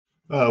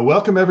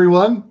Welcome,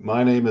 everyone.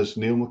 My name is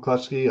Neil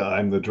McCluskey.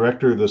 I'm the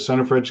director of the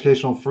Center for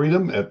Educational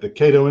Freedom at the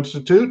Cato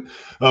Institute.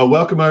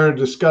 Welcome our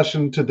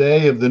discussion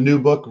today of the new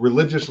book,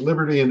 Religious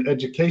Liberty and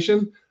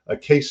Education, a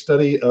case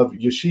study of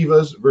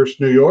yeshivas versus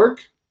New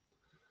York.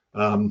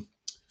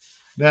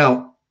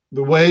 Now,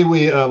 the way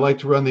we like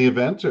to run the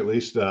event, or at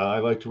least I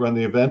like to run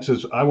the events,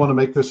 is I want to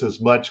make this as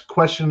much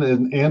question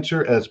and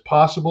answer as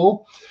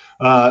possible.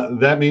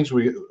 That means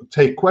we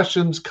take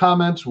questions,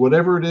 comments,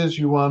 whatever it is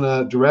you want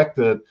to direct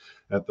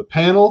at the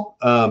panel,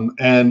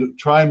 and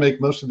try and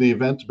make most of the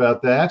event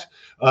about that.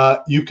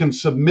 You can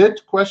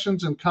submit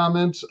questions and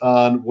comments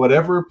on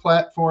whatever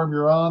platform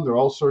you're on. There are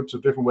all sorts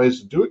of different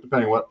ways to do it,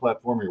 depending on what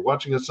platform you're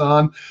watching us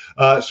on.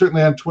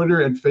 Certainly on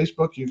Twitter and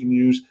Facebook, you can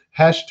use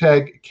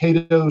hashtag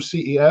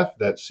CatoCEF,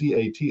 that's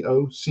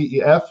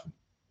CATOCEF,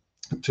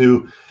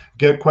 to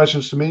get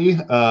questions to me.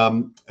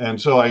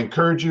 And so I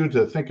encourage you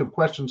to think of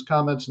questions,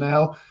 comments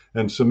now,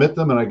 and submit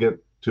them, and I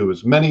get to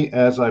as many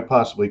as I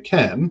possibly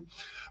can.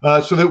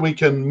 So that we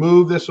can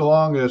move this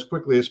along as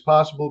quickly as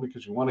possible,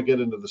 because you want to get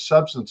into the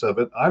substance of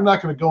it. I'm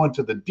not going to go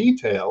into the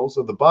details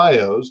of the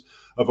bios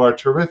of our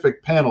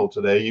terrific panel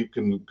today. You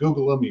can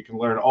Google them. You can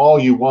learn all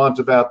you want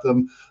about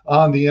them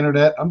on the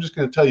internet. I'm just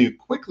going to tell you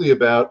quickly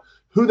about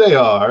who they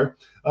are.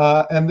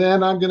 And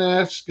then I'm going to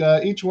ask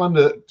each one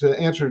to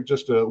answer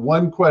just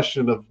one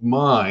question of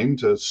mine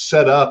to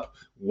set up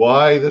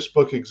why this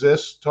book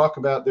exists, talk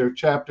about their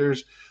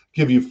chapters,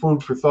 give you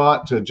food for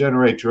thought to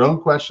generate your own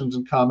questions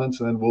and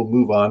comments, and then we'll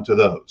move on to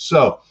those.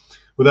 So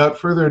without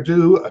further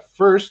ado,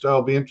 first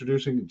I'll be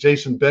introducing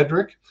Jason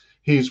Bedrick.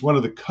 He's one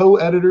of the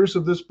co-editors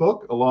of this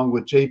book, along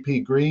with J.P.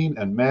 Green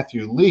and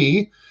Matthew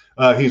Lee.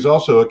 He's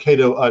also a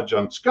Cato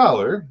adjunct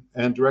scholar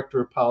and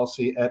director of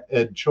policy at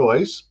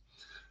EdChoice.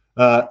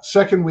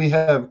 Second, we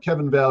have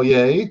Kevin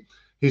Vallier.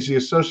 He's the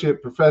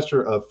associate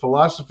professor of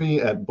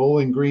philosophy at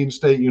Bowling Green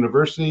State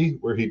University,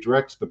 where he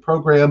directs the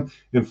program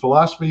in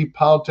philosophy,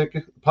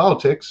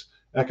 politics,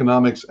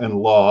 economics, and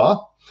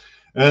law.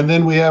 And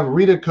then we have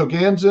Rita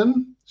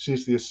Kogandzin.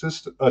 She's the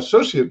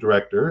associate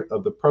director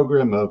of the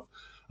program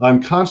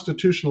on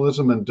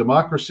constitutionalism and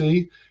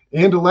democracy,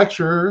 and a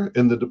lecturer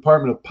in the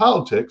Department of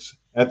Politics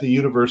at the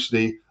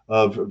University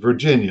of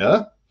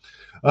Virginia.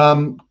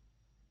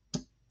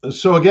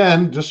 So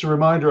again, just a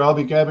reminder, I'll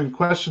be gathering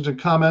questions and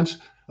comments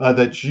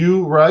that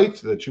you write,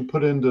 that you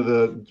put into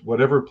the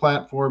whatever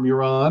platform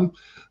you're on.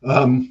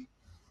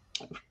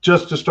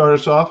 Just to start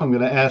us off, I'm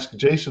going to ask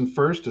Jason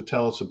first to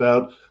tell us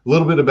a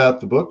little bit about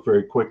the book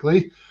very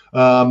quickly.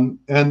 And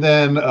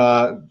then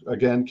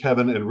again,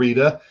 Kevin and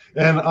Rita.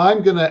 And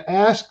I'm going to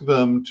ask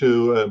them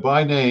to,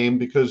 by name,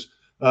 because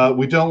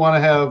we don't want to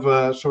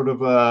have sort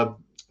of a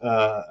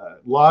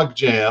log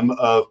jam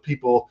of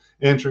people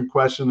answering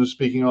questions and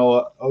speaking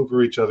all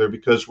over each other,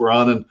 because we're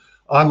on an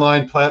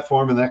online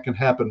platform and that can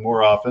happen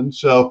more often.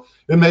 So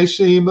it may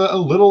seem a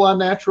little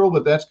unnatural,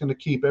 but that's going to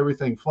keep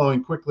everything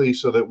flowing quickly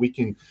so that we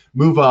can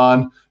move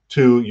on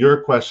to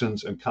your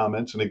questions and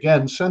comments. And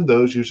again, send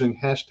those using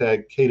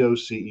hashtag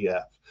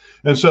CatoCEF.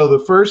 And so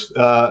the first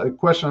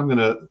question I'm going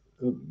to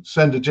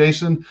send to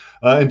Jason.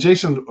 And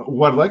Jason,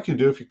 what I'd like you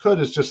to do, if you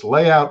could, is just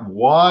lay out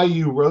why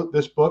you wrote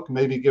this book,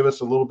 maybe give us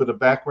a little bit of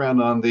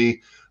background on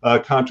the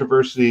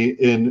controversy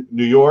in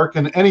New York,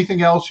 and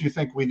anything else you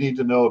think we need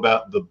to know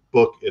about the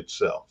book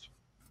itself.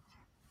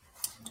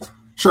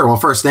 Sure. Well,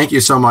 first, thank you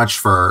so much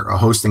for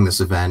hosting this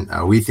event.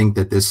 We think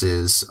that this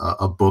is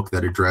a book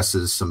that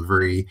addresses some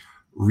very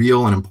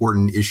real and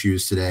important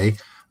issues today.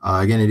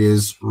 Again, it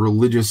is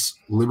Religious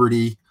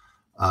Liberty,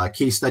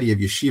 case study of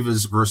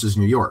yeshivas versus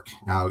New York.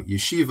 Now,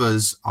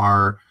 yeshivas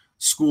are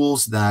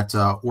schools that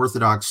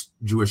Orthodox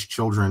Jewish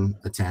children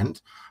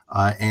attend.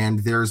 And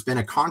there's been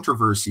a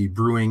controversy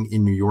brewing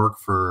in New York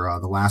for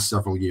the last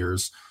several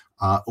years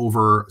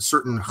over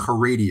certain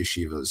Haredi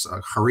yeshivas.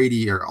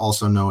 Haredi are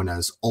also known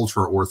as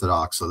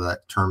ultra-Orthodox, so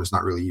that term is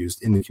not really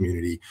used in the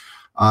community.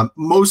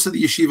 Most of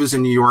the yeshivas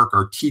in New York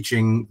are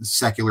teaching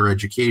secular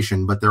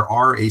education, but there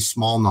are a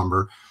small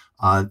number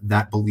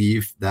that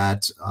believe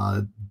that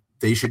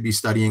they should be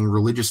studying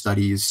religious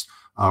studies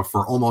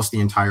for almost the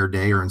entire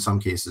day, or in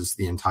some cases,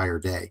 the entire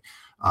day.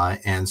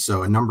 And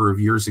so a number of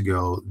years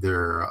ago,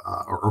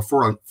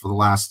 for the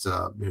last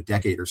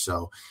decade or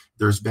so,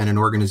 there's been an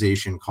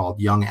organization called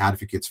Young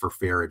Advocates for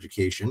Fair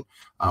Education,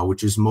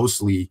 which is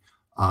mostly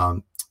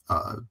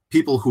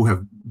people who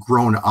have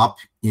grown up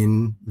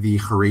in the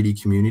Haredi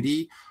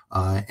community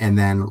and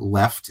then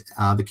left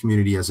the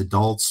community as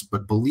adults,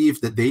 but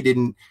believe that they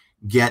didn't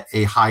get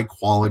a high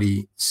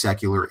quality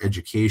secular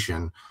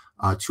education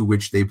to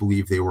which they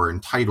believe they were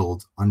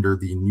entitled under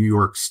the New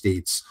York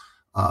State's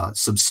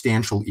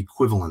substantial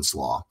equivalence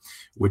law,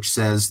 which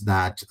says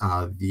that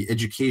the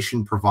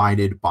education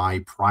provided by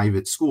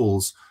private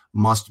schools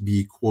must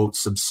be, quote,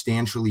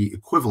 substantially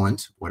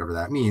equivalent, whatever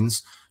that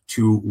means,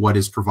 to what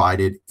is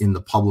provided in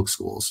the public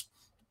schools.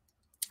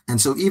 And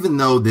so even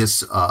though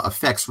this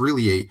affects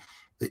really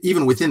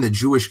even within the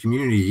Jewish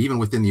community, even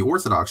within the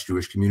Orthodox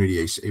Jewish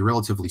community, a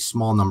relatively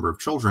small number of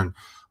children,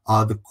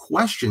 the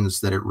questions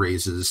that it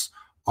raises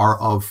are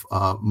of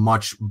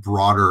much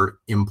broader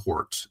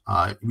import.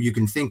 You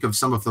can think of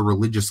some of the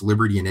religious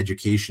liberty and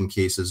education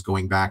cases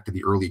going back to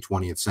the early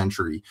 20th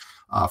century.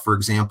 For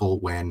example,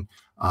 when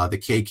the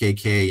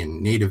KKK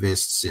and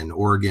nativists in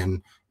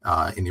Oregon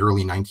in the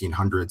early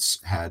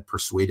 1900s had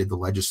persuaded the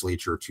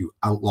legislature to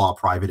outlaw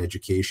private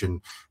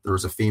education, there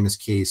was a famous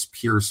case,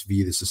 Pierce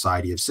v. the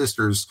Society of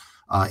Sisters,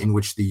 in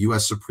which the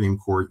U.S. Supreme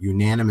Court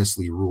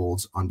unanimously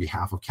ruled on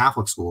behalf of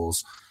Catholic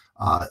schools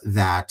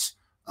that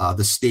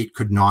the state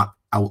could not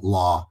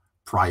outlaw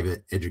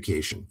private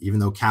education. Even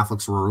though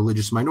Catholics were a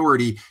religious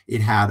minority,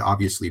 it had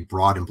obviously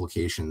broad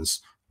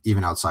implications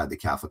even outside the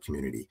Catholic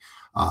community.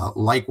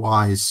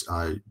 Likewise,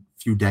 a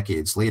few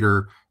decades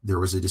later, there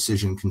was a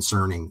decision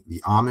concerning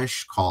the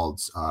Amish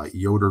called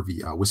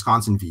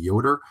Wisconsin v.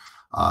 Yoder,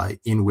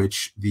 in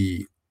which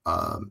the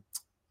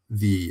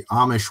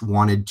Amish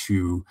wanted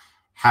to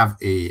have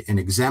an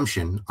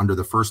exemption under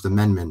the First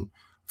Amendment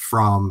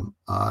from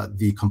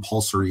the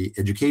compulsory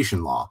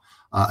education law.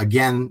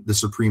 Again, the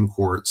Supreme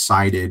Court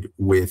sided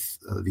with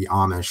the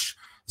Amish,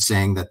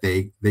 saying that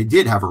they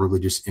did have a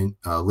religious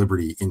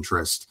liberty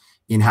interest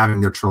in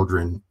having their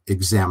children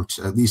exempt,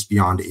 at least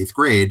beyond 8th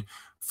grade,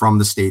 from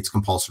the state's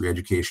compulsory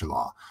education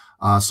law.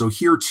 So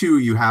here, too,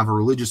 you have a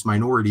religious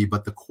minority,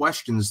 but the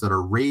questions that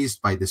are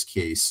raised by this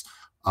case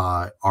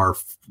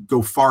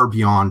go far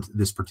beyond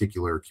this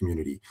particular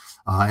community.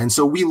 And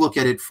so we look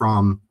at it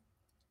from,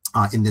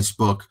 in this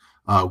book,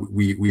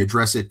 we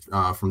address it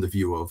from the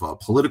view of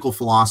political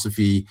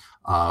philosophy,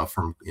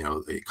 from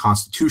a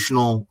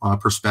constitutional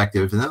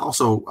perspective, and then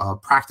also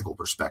practical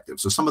perspective.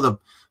 So some of the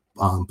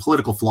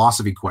political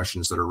philosophy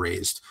questions that are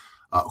raised: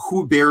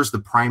 who bears the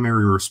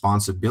primary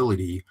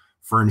responsibility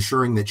for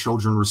ensuring that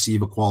children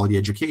receive a quality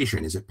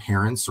education? Is it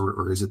parents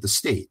or is it the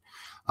state?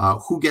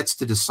 Who gets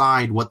to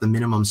decide what the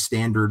minimum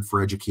standard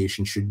for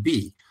education should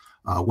be?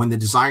 When the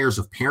desires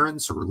of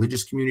parents or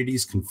religious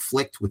communities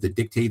conflict with the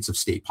dictates of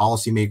state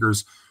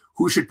policymakers,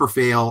 who should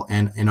prevail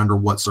and under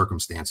what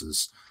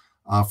circumstances?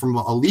 From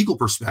a legal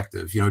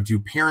perspective, do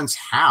parents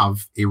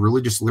have a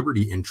religious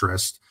liberty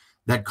interest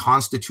that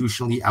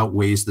constitutionally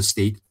outweighs the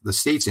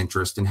state's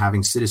interest in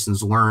having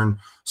citizens learn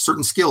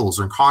certain skills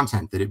or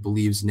content that it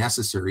believes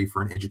necessary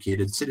for an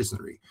educated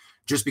citizenry?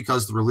 Just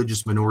because the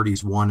religious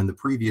minorities won in the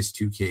previous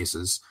two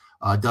cases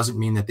doesn't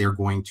mean that they're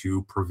going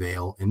to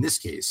prevail in this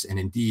case. And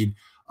indeed,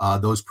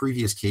 those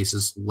previous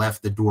cases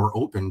left the door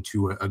open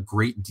to a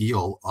great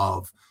deal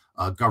of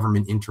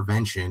government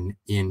intervention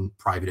in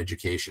private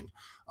education.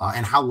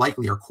 And how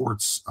likely are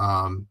courts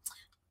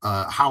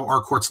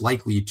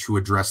likely to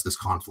address this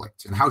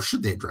conflict, and how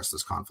should they address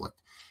this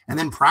conflict? And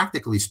then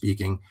practically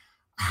speaking,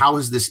 how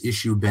has this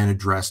issue been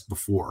addressed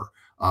before?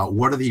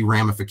 What are the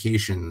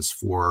ramifications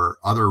for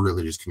other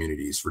religious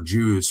communities, for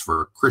Jews,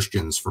 for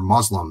Christians, for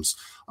Muslims,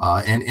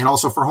 and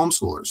also for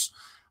homeschoolers?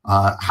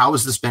 How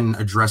has this been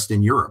addressed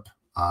in Europe?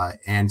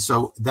 And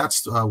so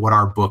that's what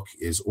our book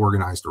is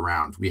organized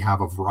around. We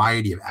have a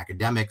variety of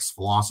academics,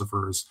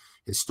 philosophers,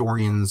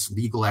 historians,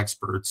 legal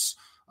experts,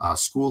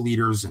 school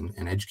leaders,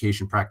 and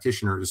education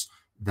practitioners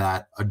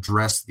that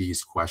address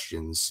these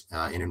questions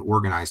in an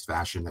organized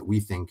fashion that we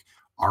think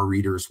our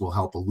readers will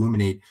help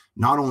illuminate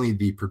not only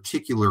the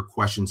particular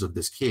questions of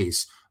this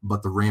case,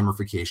 but the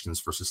ramifications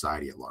for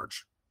society at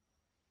large.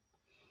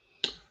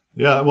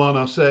 Yeah, well, and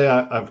I'll say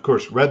I of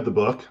course, read the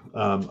book.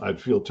 I'd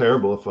feel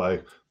terrible if I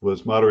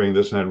was moderating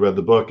this and I'd read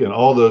the book, and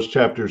all those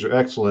chapters are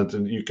excellent,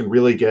 and you can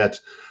really get,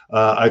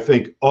 I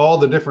think, all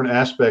the different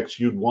aspects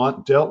you'd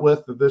want dealt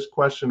with of this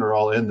question are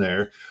all in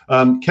there.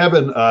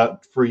 Kevin,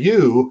 for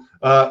you,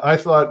 I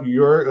thought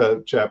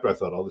your chapter, I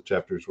thought all the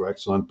chapters were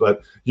excellent,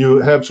 but you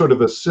have sort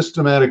of a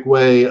systematic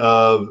way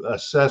of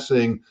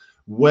assessing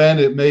when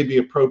it may be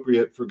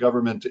appropriate for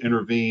government to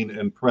intervene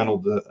in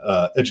parental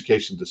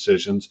education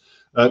decisions.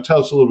 Tell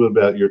us a little bit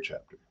about your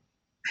chapter.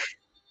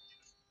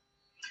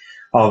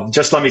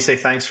 Just let me say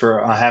thanks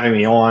for having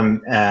me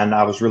on, and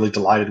I was really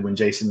delighted when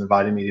Jason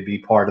invited me to be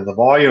part of the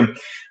volume.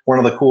 One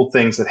of the cool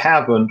things that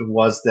happened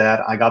was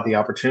that I got the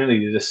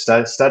opportunity to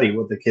study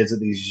what the kids at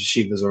these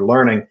yeshivas are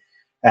learning,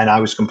 and I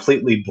was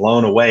completely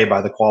blown away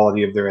by the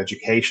quality of their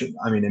education.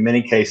 I mean, in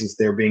many cases,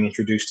 they're being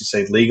introduced to,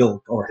 say,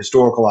 legal or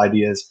historical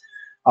ideas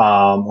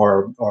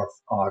or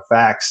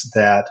facts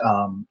that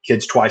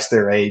kids twice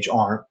their age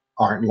aren't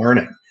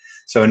learning.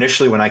 So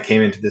initially, when I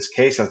came into this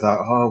case, I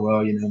thought, oh,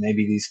 well,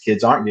 maybe these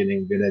kids aren't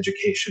getting good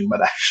education,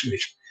 but actually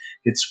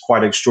it's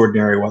quite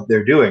extraordinary what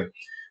they're doing.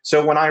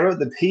 So when I wrote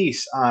the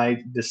piece,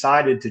 I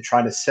decided to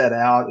try to set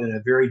out in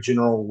a very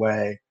general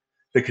way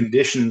the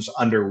conditions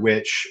under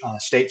which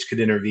states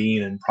could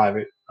intervene in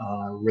private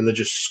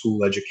religious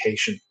school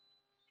education,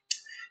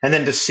 and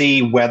then to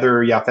see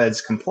whether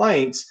Yafed's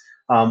complaints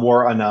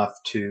were enough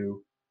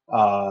to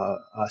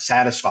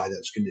satisfy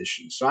those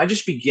conditions. So I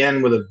just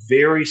begin with a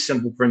very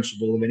simple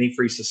principle of any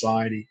free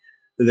society,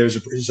 that there's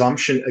a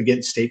presumption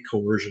against state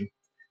coercion,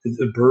 that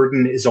the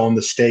burden is on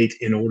the state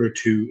in order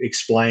to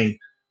explain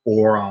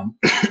or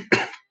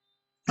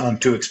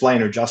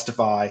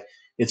justify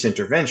its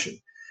intervention.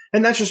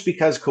 And that's just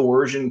because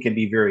coercion can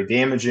be very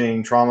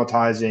damaging,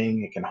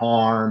 traumatizing, it can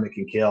harm, it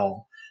can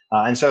kill.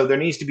 And so there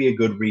needs to be a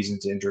good reason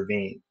to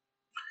intervene.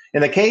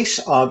 In the case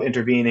of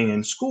intervening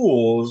in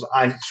schools,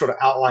 I sort of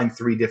outlined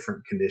three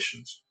different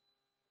conditions.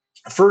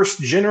 First,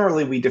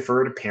 generally, we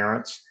defer to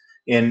parents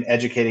in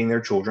educating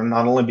their children,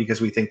 not only because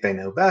we think they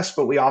know best,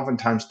 but we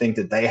oftentimes think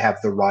that they have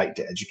the right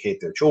to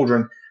educate their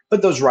children,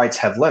 but those rights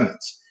have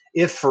limits.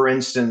 If, for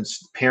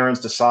instance,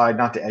 parents decide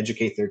not to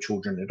educate their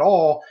children at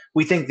all,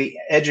 we think the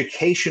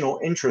educational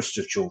interest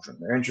of children,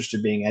 their interest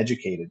in being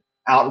educated,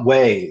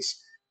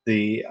 outweighs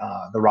the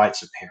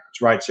rights of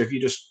parents, right? So if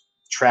you just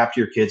trapped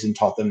your kids and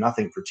taught them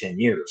nothing for 10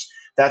 years,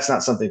 that's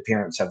not something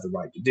parents have the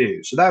right to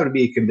do. So that would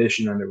be a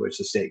condition under which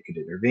the state could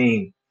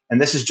intervene. And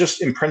this is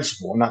just in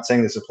principle. I'm not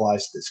saying this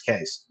applies to this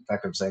case. In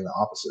fact, I'm saying the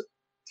opposite.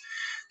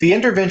 The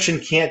intervention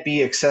can't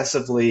be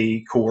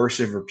excessively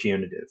coercive or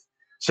punitive.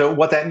 So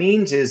what that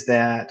means is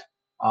that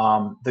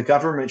the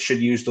government should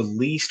use the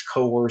least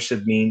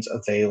coercive means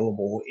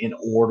available in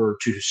order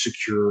to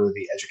secure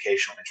the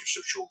educational interests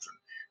of children,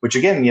 which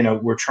again,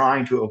 we're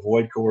trying to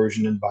avoid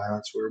coercion and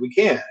violence where we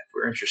can, if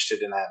we're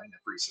interested in having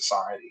a free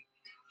society.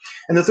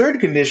 And the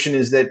third condition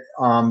is that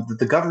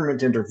the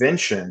government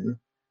intervention,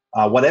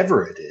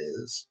 whatever it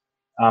is,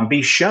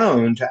 be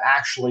shown to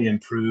actually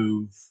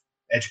improve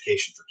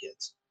education for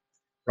kids,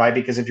 right?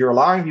 Because if you're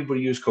allowing people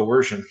to use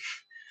coercion,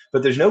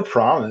 but there's no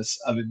promise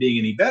of it being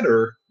any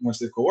better once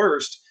they're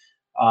coerced,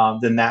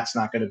 then that's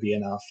not going to be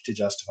enough to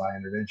justify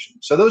intervention.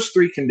 So those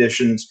three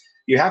conditions,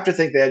 you have to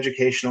think the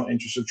educational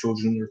interests of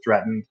children are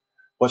threatened.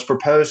 What's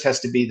proposed has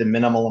to be the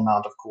minimal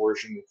amount of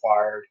coercion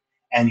required,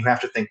 and you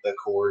have to think that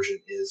coercion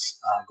is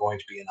going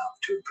to be enough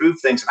to improve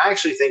things. And I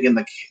actually think in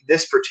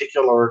this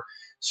particular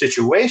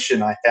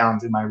situation, I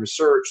found in my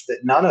research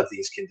that none of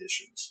these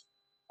conditions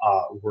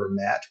were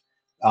met,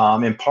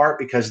 in part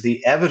because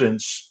the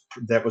evidence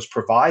that was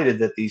provided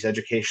that these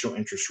educational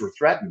interests were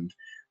threatened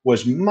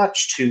was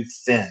much too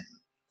thin.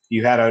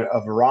 You had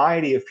a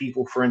variety of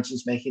people, for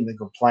instance, making the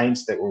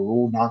complaints that were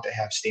ruled not to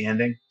have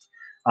standing.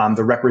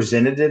 The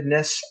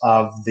representativeness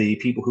of the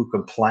people who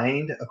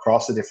complained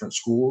across the different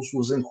schools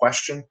was in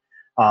question.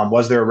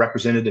 Was there a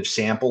representative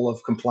sample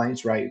of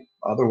complaints, right?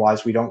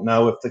 Otherwise, we don't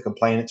know if the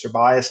complainants are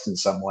biased in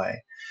some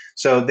way.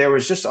 So there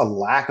was just a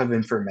lack of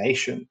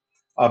information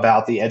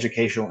about the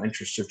educational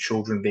interests of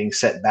children being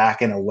set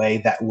back in a way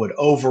that would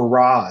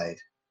override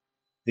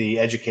the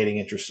educating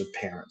interests of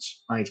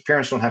parents. Right?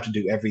 Parents don't have to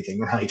do everything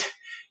right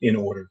in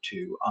order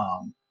to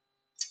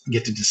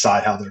get to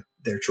decide how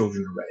their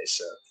children are raised.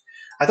 So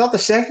I thought the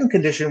second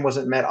condition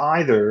wasn't met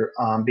either,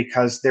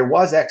 because there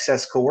was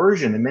excess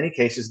coercion. In many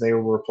cases, they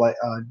were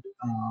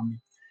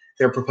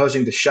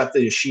proposing to shut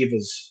the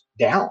yeshivas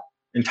down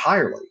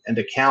entirely and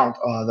to count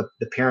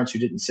the parents who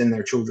didn't send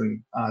their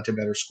children to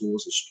better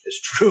schools as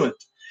truant.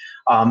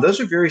 Those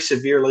are very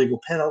severe legal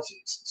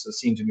penalties, so it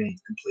seemed to me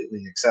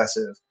completely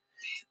excessive.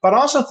 But I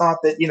also thought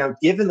that,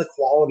 given the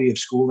quality of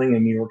schooling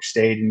in New York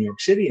State and New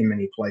York City in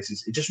many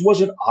places, it just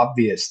wasn't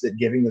obvious that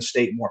giving the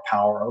state more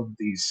power over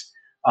these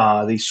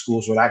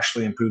schools would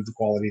actually improve the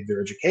quality of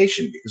their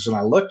education. Because when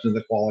I looked into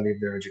the quality of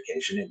their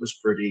education, it was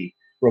pretty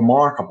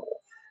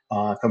remarkable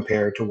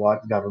compared to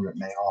what government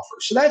may offer.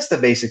 So that's the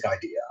basic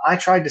idea. I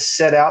tried to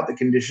set out the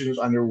conditions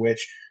under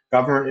which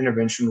government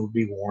intervention would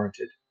be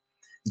warranted.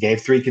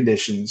 Gave three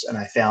conditions, and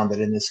I found that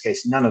in this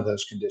case, none of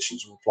those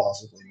conditions were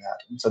plausibly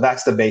met. And so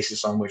that's the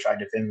basis on which I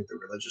defended the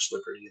religious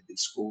liberty of these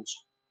schools.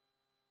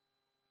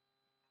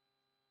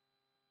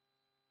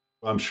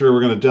 I'm sure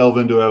we're going to delve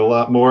into it a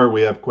lot more.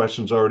 We have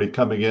questions already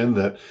coming in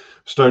that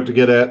start to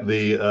get at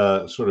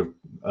the sort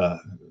of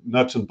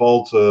nuts and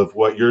bolts of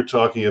what you're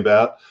talking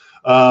about.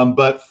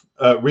 But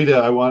Rita,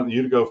 I want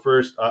you to go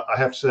first. I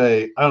have to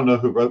say, I don't know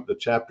who wrote the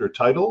chapter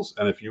titles,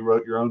 and if you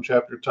wrote your own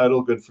chapter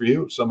title, good for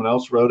you. If someone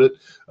else wrote it,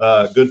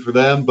 good for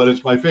them. But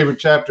it's my favorite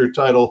chapter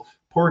title.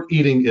 Pork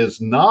eating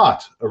is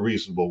not a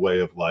reasonable way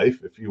of life.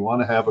 If you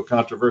want to have a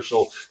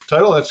controversial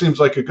title, that seems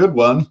like a good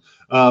one.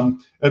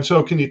 And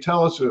so can you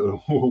tell us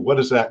what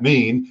does that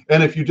mean?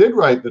 And if you did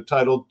write the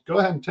title, go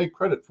ahead and take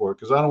credit for it,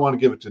 because I don't want to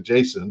give it to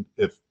Jason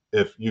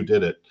if you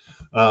did it.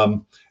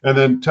 And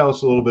then tell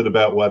us a little bit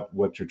about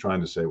what you're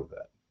trying to say with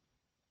that.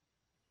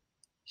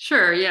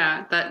 Sure.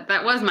 Yeah,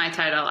 that was my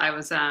title. I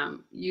was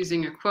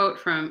using a quote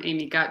from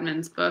Amy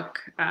Gutman's book,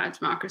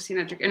 Democracy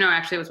and Education. No,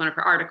 actually, it was one of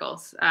her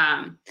articles.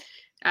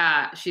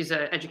 She's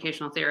an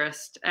educational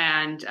theorist,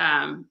 and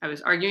I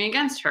was arguing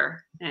against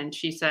her. And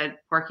she said,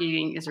 pork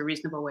eating is a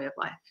reasonable way of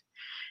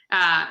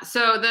life.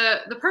 So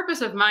the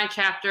purpose of my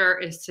chapter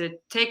is to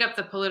take up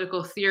the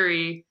political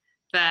theory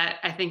that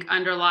I think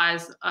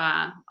underlies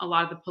a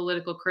lot of the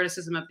political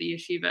criticism of the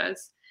yeshivas.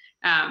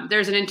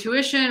 There's an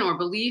intuition or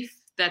belief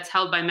that's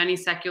held by many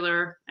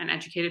secular and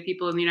educated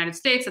people in the United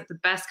States that the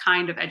best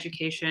kind of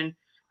education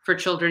for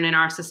children in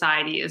our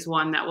society is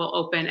one that will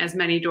open as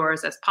many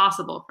doors as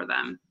possible for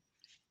them.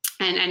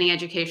 And any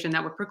education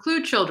that would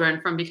preclude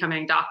children from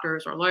becoming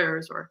doctors or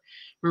lawyers or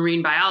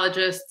marine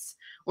biologists,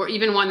 or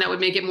even one that would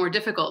make it more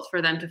difficult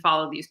for them to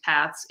follow these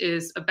paths,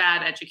 is a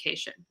bad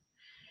education.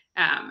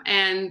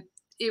 And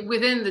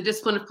within the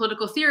discipline of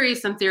political theory,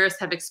 some theorists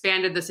have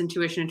expanded this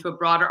intuition into a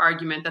broader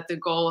argument that the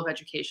goal of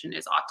education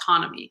is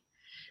autonomy.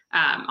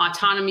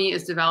 Autonomy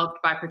is developed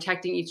by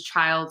protecting each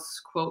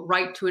child's, quote,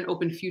 right to an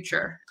open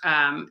future,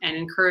 and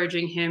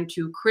encouraging him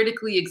to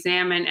critically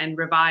examine and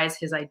revise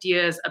his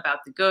ideas about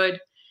the good.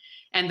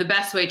 And the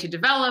best way to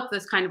develop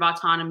this kind of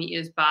autonomy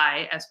is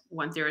by, as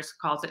one theorist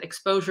calls it,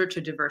 exposure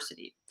to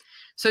diversity.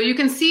 So you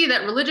can see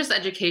that religious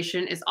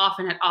education is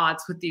often at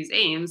odds with these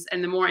aims,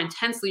 and the more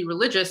intensely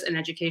religious an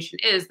education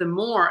is, the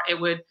more it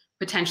would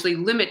potentially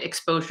limit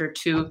exposure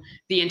to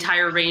the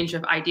entire range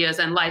of ideas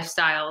and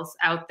lifestyles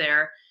out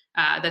there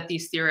that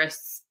these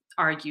theorists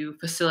argue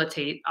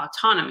facilitate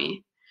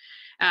autonomy.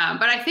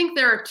 But I think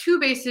there are two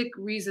basic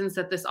reasons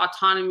that this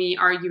autonomy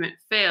argument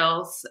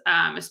fails,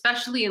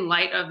 especially in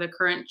light of the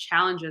current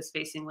challenges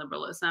facing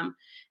liberalism.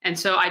 And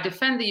so I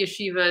defend the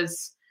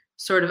yeshivas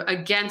sort of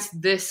against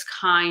this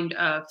kind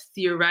of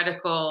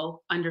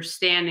theoretical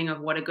understanding of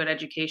what a good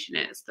education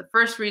is. The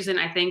first reason,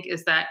 I think,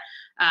 is that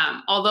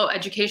although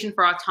education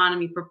for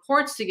autonomy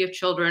purports to give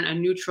children a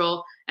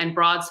neutral and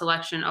broad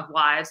selection of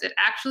lives, it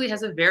actually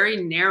has a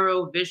very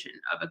narrow vision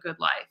of a good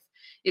life.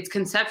 Its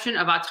conception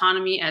of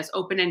autonomy as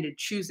open-ended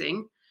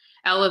choosing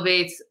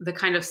elevates the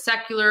kind of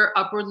secular,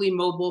 upwardly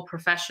mobile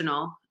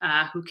professional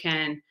who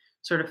can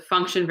sort of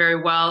function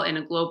very well in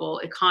a global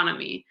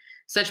economy.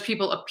 Such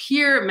people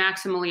appear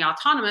maximally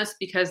autonomous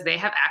because they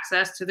have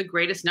access to the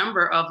greatest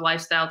number of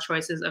lifestyle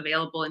choices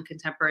available in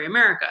contemporary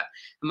America,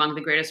 among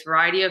the greatest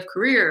variety of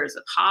careers,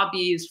 of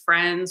hobbies,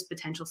 friends,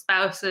 potential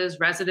spouses,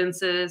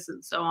 residences,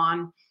 and so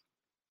on.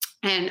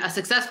 And a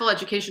successful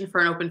education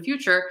for an open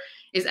future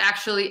is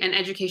actually an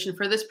education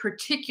for this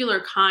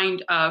particular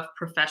kind of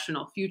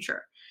professional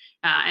future.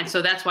 And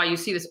so that's why you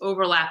see this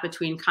overlap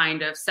between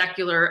kind of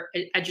secular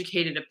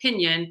educated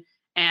opinion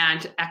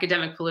and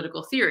academic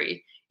political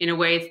theory. In a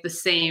way, it's the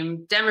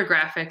same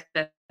demographic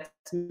that's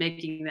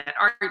making that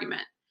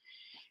argument.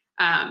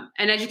 An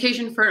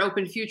education for an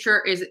open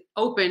future is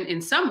open in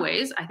some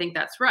ways, I think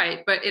that's right,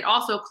 but it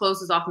also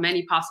closes off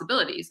many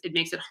possibilities. It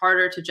makes it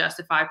harder to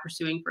justify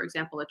pursuing, for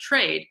example, a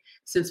trade,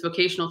 since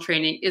vocational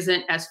training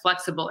isn't as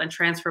flexible and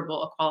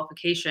transferable a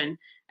qualification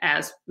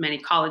as many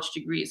college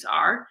degrees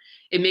are.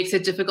 It makes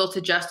it difficult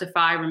to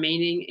justify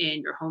remaining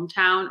in your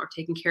hometown or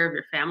taking care of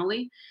your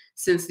family,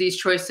 since these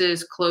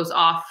choices close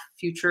off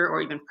future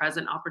or even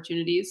present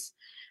opportunities.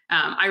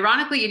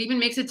 Ironically, it even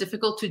makes it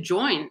difficult to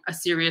join a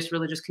serious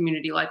religious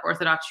community like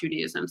Orthodox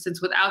Judaism,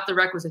 since without the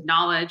requisite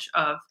knowledge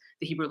of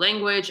the Hebrew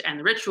language and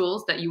the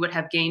rituals that you would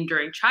have gained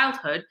during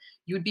childhood,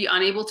 you would be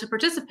unable to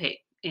participate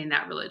in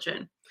that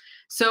religion.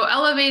 So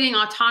elevating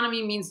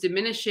autonomy means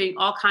diminishing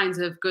all kinds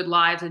of good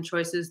lives and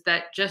choices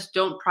that just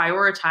don't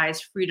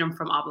prioritize freedom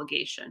from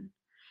obligation.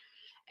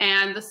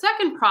 And the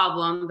second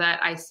problem that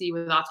I see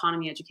with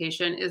autonomy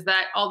education is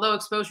that although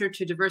exposure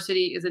to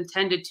diversity is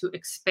intended to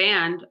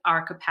expand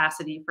our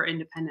capacity for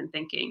independent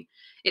thinking,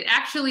 it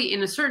actually,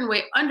 in a certain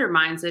way,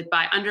 undermines it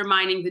by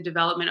undermining the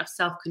development of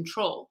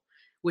self-control,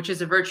 which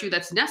is a virtue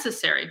that's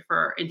necessary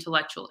for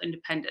intellectual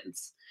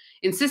independence.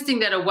 Insisting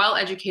that a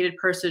well-educated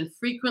person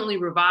frequently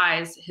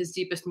revise his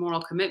deepest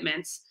moral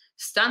commitments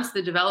stunts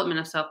the development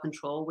of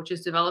self-control, which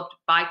is developed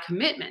by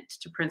commitment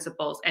to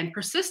principles and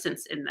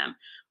persistence in them,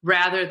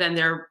 rather than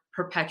their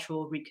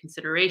perpetual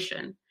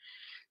reconsideration.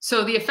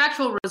 So the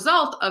effectual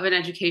result of an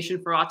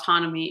education for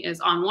autonomy is,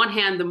 on one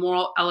hand, the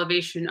moral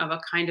elevation of a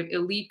kind of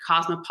elite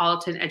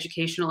cosmopolitan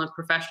educational and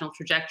professional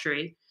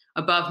trajectory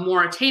above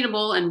more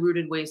attainable and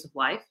rooted ways of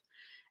life.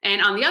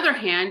 And on the other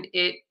hand,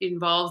 it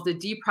involves the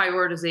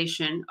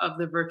deprioritization of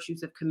the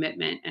virtues of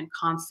commitment and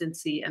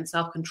constancy and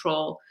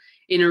self-control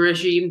in a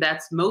regime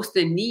that's most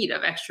in need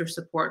of extra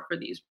support for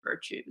these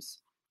virtues.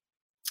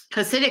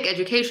 Hasidic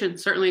education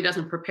certainly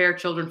doesn't prepare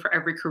children for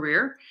every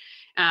career,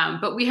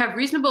 but we have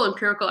reasonable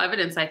empirical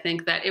evidence, I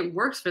think, that it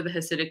works for the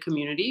Hasidic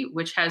community,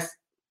 which has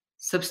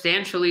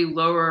substantially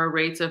lower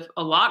rates of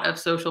a lot of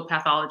social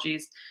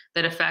pathologies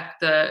that affect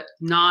the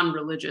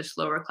non-religious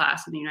lower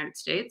class in the United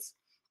States.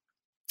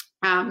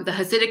 The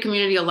Hasidic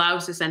community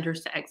allows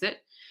dissenters to exit.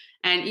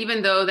 And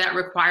even though that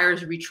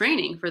requires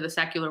retraining for the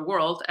secular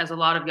world, as a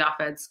lot of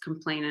Yafed's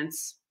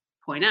complainants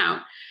point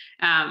out,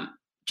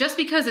 just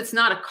because it's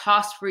not a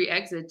cost-free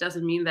exit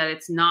doesn't mean that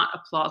it's not a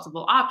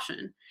plausible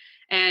option.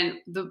 And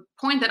the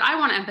point that I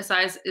want to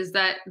emphasize is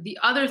that the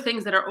other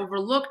things that are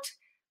overlooked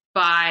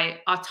by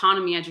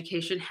autonomy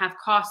education have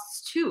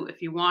costs too,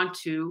 if you want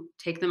to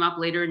take them up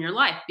later in your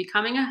life.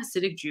 Becoming a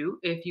Hasidic Jew,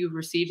 if you've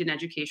received an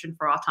education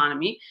for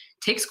autonomy,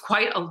 takes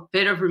quite a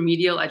bit of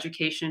remedial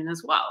education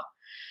as well.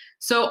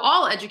 So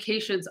all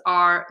educations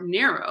are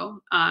narrow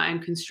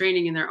and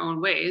constraining in their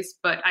own ways,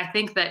 but I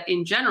think that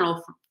in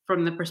general,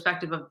 from the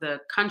perspective of the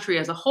country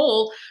as a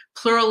whole,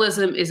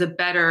 pluralism is a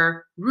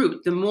better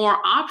route. The more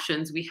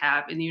options we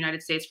have in the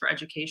United States for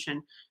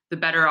education, the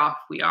better off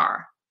we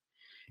are.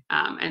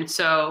 And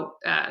so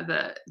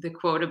the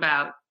quote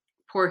about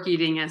pork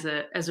eating as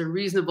a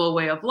reasonable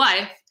way of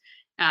life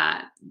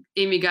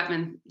Amy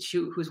Gutman,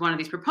 who's one of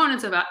these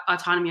proponents of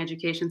autonomy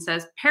education,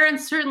 says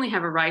parents certainly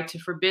have a right to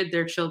forbid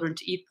their children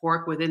to eat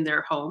pork within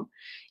their home,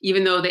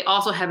 even though they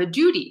also have a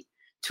duty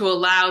to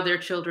allow their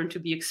children to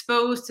be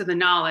exposed to the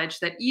knowledge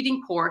that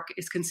eating pork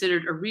is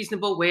considered a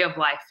reasonable way of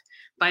life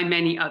by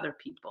many other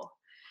people.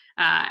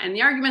 And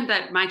the argument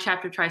that my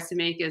chapter tries to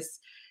make is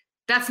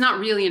that's not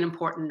really an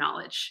important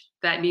knowledge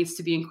that needs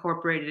to be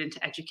incorporated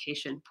into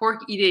education.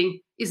 Pork eating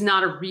is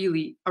not a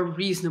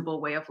reasonable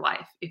way of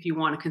life, if you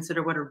want to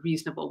consider what a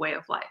reasonable way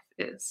of life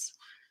is.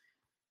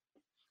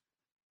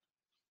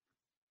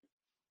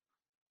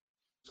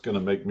 It's going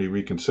to make me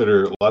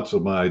reconsider lots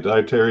of my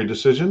dietary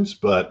decisions,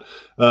 but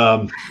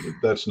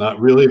that's not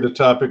really the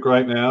topic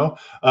right now.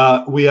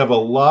 We have a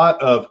lot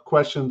of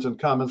questions and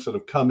comments that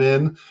have come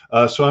in.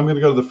 So I'm going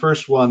to go to the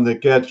first one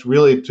that gets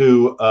really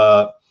to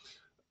a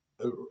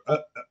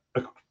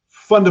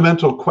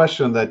fundamental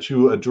question that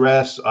you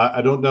address.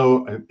 I don't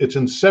know, it's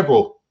in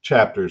several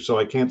chapters, so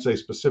I can't say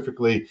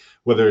specifically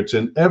whether it's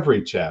in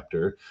every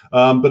chapter,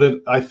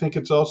 but I think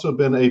it's also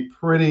been a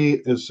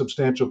pretty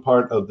substantial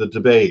part of the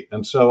debate.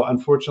 And so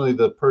unfortunately,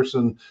 the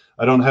person,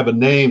 I don't have a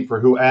name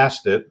for who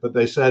asked it, but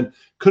they said,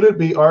 could it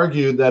be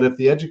argued that if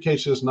the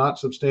education is not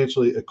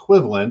substantially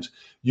equivalent,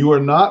 you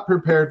are not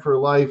prepared for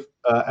life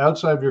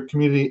outside of your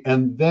community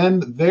and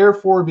then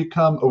therefore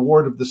become a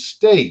ward of the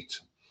state?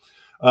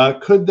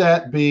 Could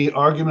that be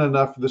argument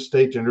enough for the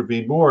state to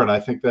intervene more? And I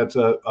think that's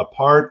a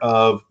part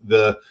of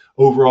the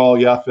overall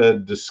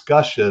YAFED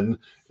discussion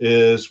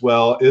is,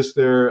 well, is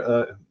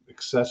there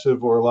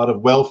excessive or a lot of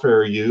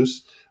welfare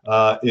use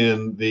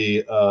in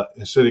the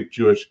Hasidic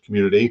Jewish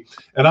community?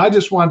 And I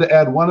just wanted to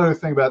add one other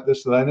thing about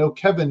this that I know,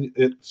 Kevin,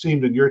 it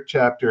seemed in your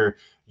chapter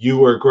you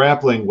were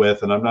grappling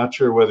with, and I'm not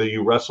sure whether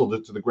you wrestled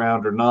it to the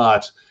ground or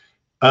not.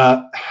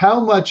 How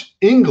much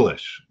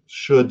English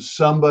should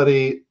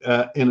somebody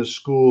in a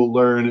school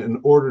learn in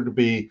order to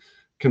be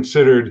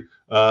considered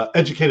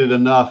educated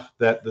enough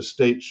that the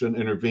state should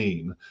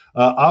intervene?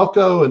 I'll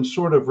go in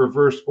sort of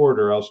reverse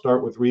order. I'll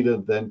start with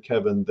Rita, then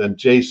Kevin, then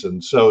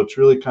Jason. So it's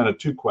really kind of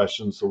two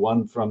questions. The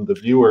one from the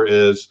viewer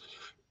is,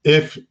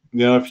 if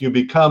you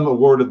become a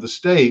ward of the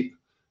state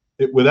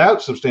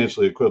without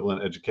substantially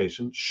equivalent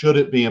education, should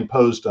it be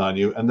imposed on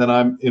you? And then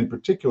I'm in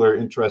particular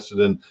interested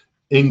in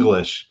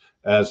English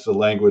as the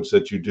language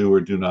that you do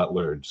or do not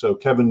learn. So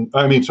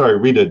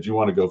Rita, do you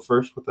want to go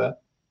first with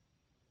that?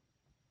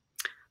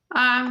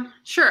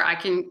 Sure, I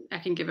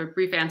can give a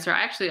brief answer.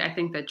 I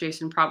think that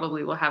Jason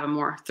probably will have a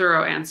more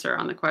thorough answer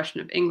on the question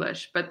of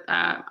English. But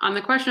on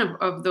the question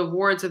of the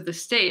wards of the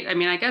state,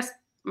 I guess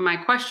my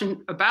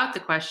question about the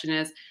question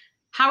is,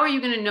 how are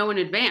you going to know in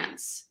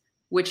advance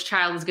which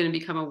child is going to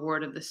become a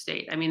ward of the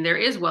state? There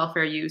is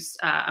welfare use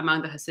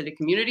among the Hasidic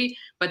community,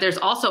 but there's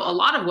also a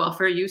lot of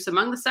welfare use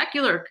among the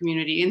secular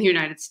community in the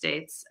United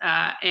States.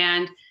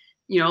 And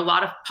a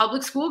lot of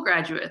public school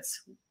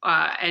graduates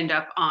end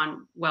up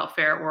on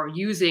welfare or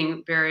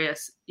using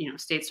various,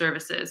 state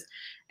services.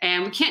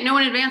 And we can't know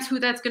in advance who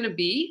that's going to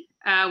be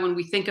when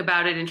we think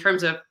about it in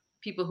terms of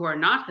people who are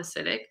not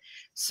Hasidic.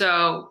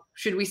 So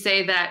should we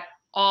say that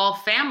all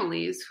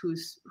families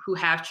who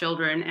have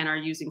children and are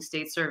using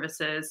state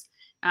services,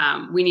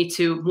 we need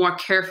to more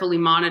carefully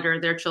monitor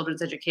their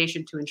children's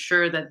education to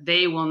ensure that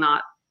they will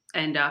not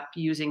end up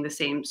using the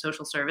same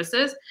social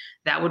services?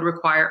 That would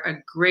require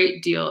a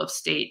great deal of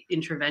state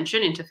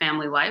intervention into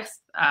family life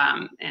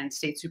and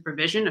state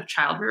supervision of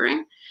child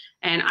rearing.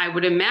 And I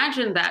would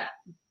imagine that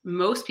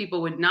most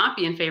people would not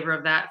be in favor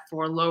of that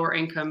for lower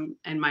income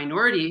and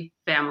minority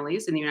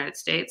families in the United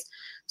States.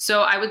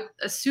 So I would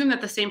assume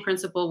that the same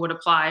principle would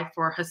apply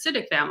for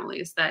Hasidic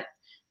families, that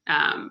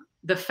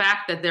the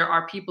fact that there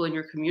are people in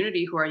your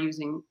community who are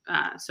using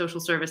social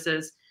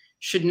services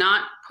should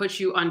not put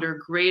you under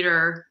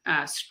greater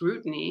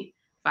scrutiny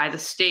by the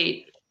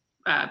state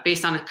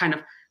based on a kind of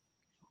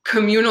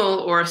communal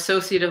or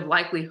associative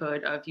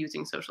likelihood of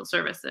using social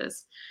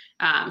services.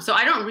 So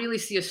I don't really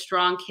see a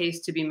strong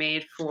case to be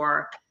made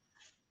for,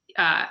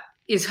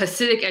 is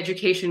Hasidic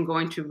education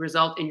going to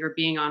result in your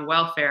being on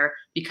welfare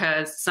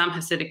because some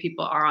Hasidic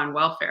people are on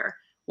welfare?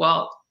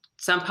 Well,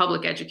 some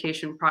public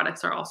education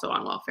products are also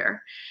on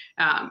welfare.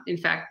 In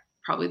fact,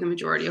 probably the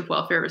majority of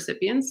welfare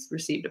recipients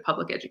received a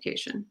public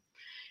education.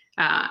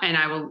 And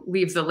I will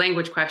leave the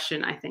language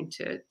question, I think,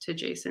 to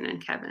Jason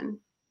and Kevin.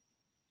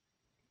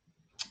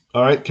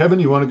 All right, Kevin,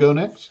 you want to go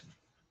next?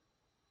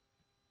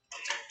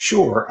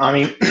 Sure. On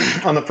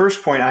the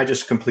first point, I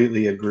just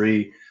completely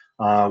agree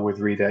with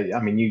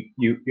Rita.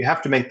 You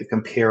have to make the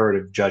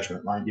comparative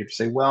judgment, right? You have to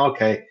say, well,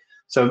 okay,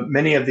 so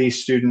many of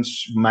these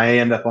students may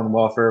end up on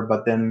welfare,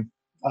 but then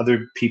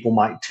other people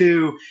might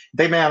too.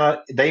 They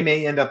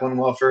may end up on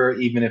welfare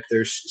even if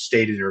there's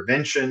state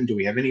intervention. Do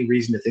we have any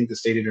reason to think the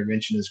state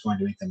intervention is going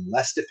to make them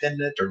less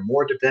dependent or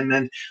more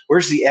dependent?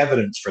 Where's the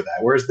evidence for that?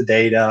 Where's the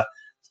data?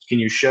 Can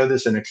you show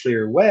this in a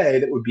clear way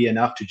that would be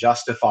enough to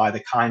justify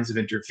the kinds of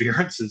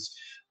interferences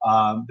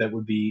that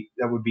would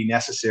be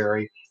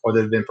necessary or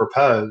that have been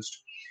proposed?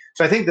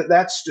 So I think that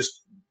that's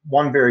just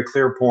one very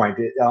clear point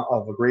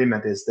of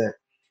agreement, is that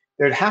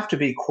there'd have to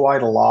be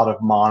quite a lot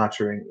of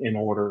monitoring in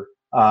order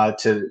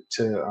to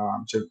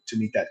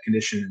meet that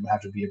condition. It would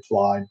have to be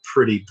applied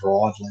pretty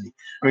broadly.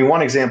 I mean,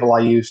 one example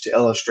I use to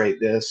illustrate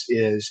this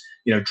is,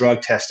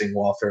 drug testing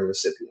welfare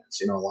recipients.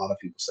 A lot of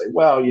people say,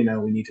 well,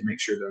 we need to make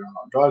sure they're not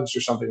on drugs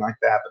or something like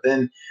that. But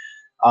then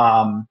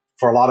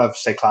for a lot of,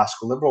 say,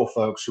 classical liberal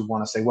folks who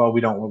want to say, well, we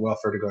don't want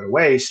welfare to go to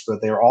waste,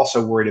 but they're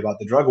also worried about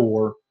the drug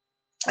war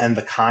and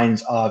the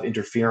kinds of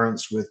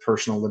interference with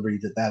personal liberty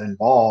that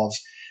involves.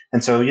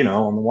 And so,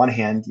 on the one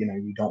hand,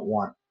 you don't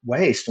want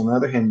waste. On the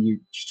other hand, you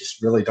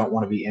just really don't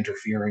want to be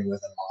interfering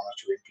with and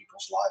monitoring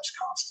people's lives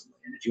constantly.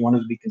 And if you wanted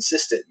to be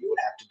consistent, you would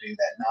have to do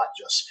that not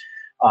just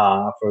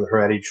for the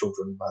Haredi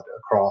children, but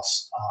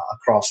across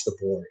the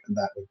board. And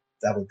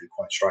that would be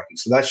quite striking.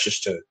 So that's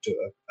just to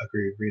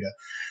agree with Rita.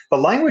 The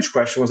language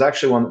question was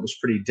actually one that was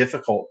pretty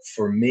difficult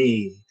for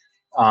me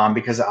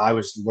because I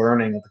was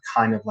learning the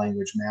kind of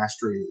language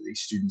mastery that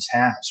these students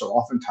have. So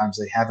oftentimes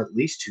they have at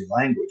least 2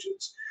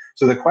 languages.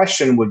 So the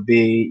question would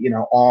be,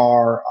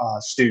 are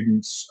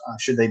students,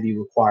 should they be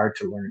required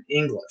to learn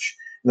English?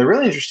 And the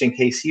really interesting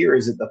case here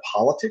is that the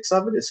politics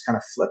of it is kind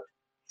of flipped.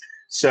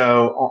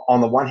 So on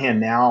the one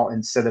hand now,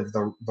 instead of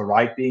the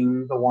right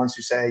being the ones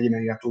who say,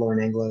 you have to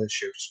learn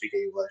English, you have to speak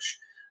English,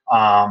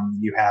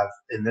 you have,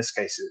 in this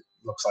case, it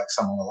looks like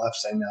someone on the left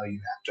saying, no, you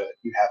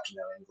have to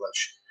know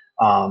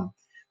English.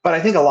 But I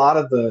think a lot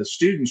of the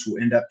students will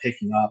end up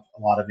picking up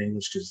a lot of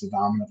English because it's the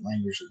dominant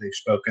language that they've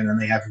spoken,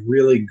 and they have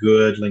really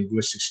good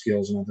linguistic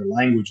skills in other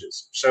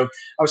languages. So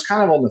I was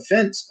kind of on the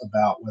fence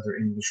about whether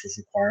English was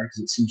required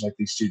because it seems like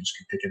these students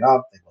could pick it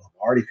up. They will have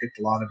already picked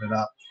a lot of it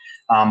up.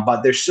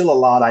 But there's still a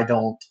lot I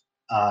don't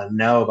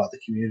know about the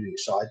community.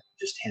 So I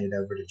just handed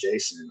over to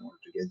Jason in order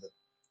to give the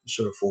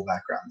sort of full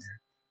background there.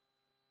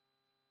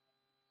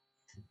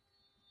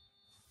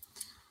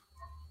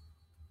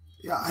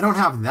 Yeah, I don't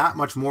have that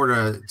much more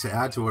to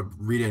add to what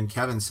Rita and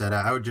Kevin said.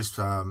 I would just,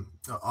 on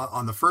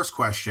the first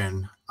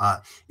question,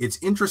 it's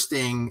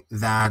interesting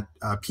that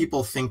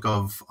people think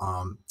of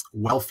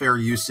welfare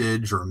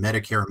usage or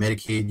Medicare,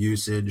 Medicaid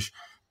usage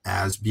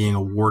as being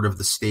a ward of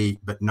the state,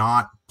 but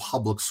not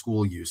public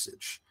school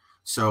usage.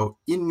 So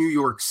in New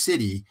York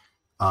City,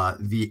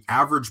 the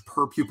average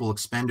per pupil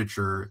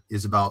expenditure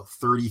is about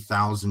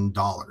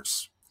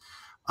 $30,000.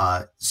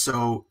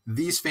 So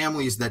these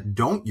families that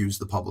don't use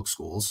the public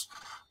schools,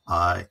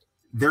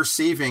 they're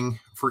saving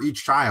for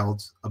each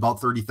child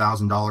about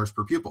 $30,000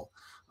 per pupil.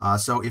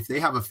 So if they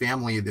have a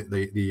family,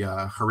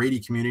 the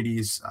Haredi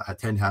communities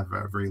tend to have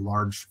very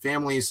large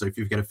families. So if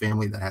you've got a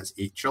family that has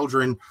 8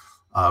 children,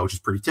 which is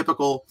pretty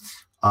typical,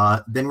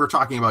 then we're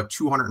talking about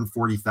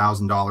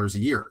 $240,000 a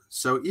year.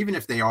 So even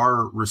if they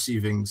are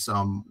receiving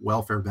some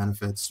welfare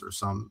benefits or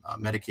some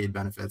Medicaid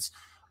benefits,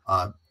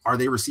 are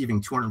they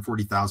receiving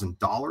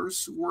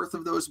 $240,000 worth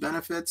of those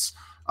benefits?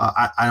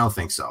 I don't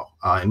think so.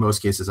 In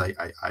most cases,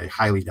 I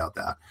highly doubt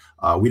that.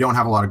 We don't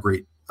have a lot of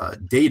great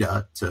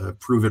data to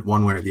prove it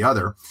one way or the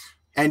other.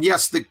 And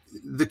yes,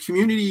 the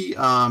community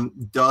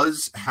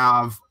does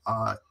have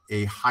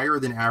a higher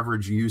than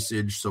average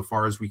usage, so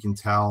far as we can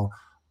tell,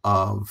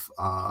 of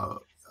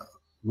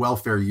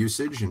welfare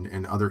usage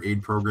and other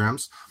aid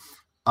programs.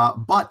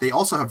 But they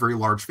also have very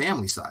large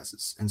family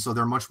sizes. And so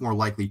they're much more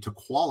likely to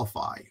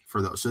qualify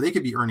for those. So they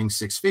could be earning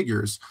 6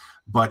 figures,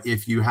 but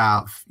if you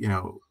have,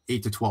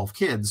 8 to 12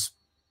 kids,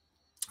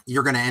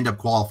 you're going to end up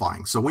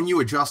qualifying. So when you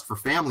adjust for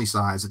family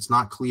size, it's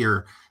not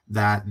clear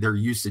that their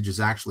usage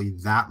is actually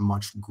that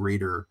much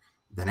greater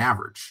than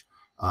average.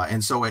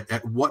 And so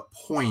at what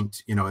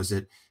point, is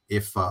it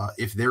if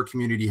their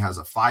community has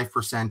a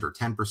 5% or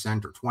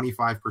 10% or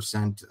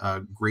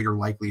 25% greater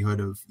likelihood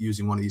of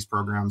using one of these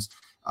programs,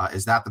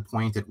 is that the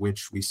point at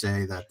which we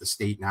say that the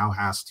state now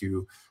has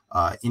to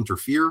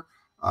interfere?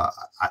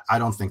 I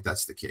don't think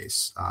that's the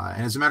case.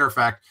 And as a matter of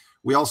fact,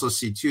 we also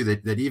see too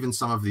that even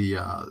some of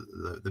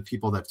the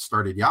people that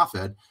started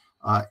YAFED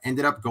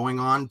ended up going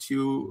on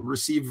to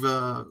receive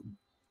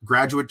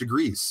graduate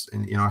degrees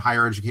in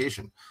higher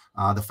education.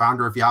 The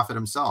founder of YAFED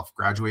himself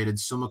graduated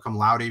summa cum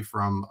laude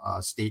from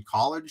State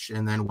College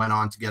and then went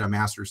on to get a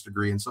master's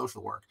degree in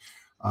social work.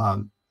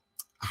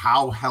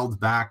 How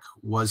held back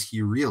was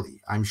he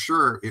really? I'm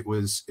sure it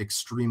was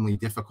extremely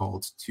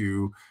difficult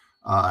to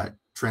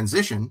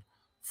transition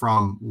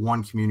from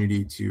one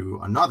community to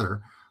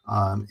another.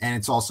 And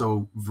it's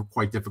also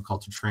quite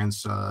difficult to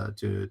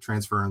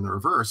transfer in the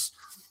reverse.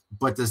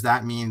 But does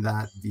that mean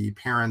that the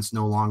parents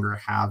no longer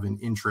have an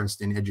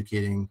interest in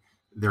educating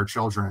their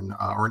children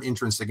or an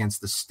interest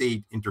against the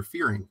state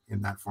interfering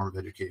in that form of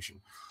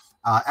education?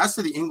 As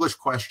to the English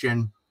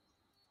question,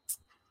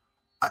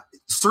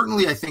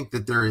 certainly I think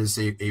that there is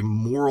a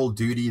moral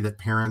duty that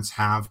parents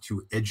have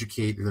to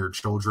educate their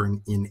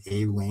children in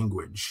a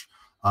language.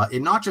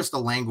 And not just a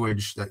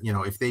language that,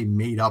 if they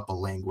made up a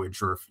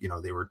language or if,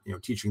 they were,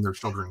 teaching their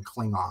children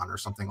Klingon or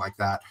something like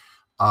that,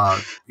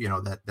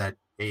 that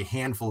a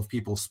handful of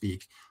people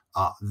speak,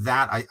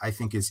 that I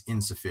think is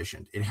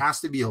insufficient. It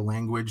has to be a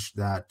language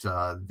that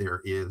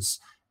there is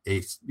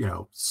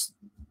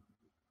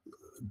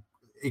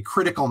a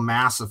critical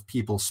mass of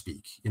people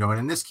speak. And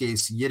in this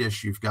case,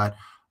 Yiddish, you've got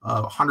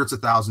hundreds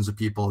of thousands of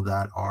people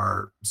that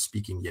are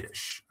speaking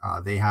Yiddish.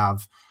 They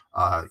have,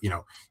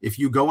 if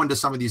you go into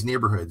some of these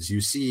neighborhoods,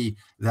 you see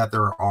that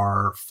there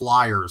are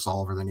flyers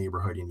all over the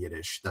neighborhood in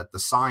Yiddish, that the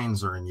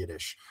signs are in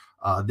Yiddish.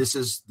 This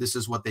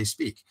is what they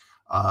speak.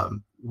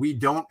 We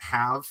don't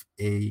have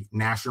a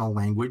national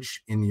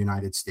language in the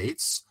United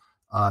States.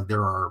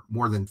 There are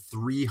more than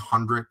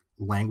 300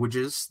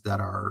 languages that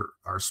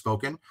are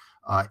spoken.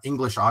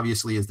 English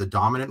obviously is the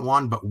dominant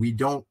one, but we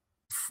don't,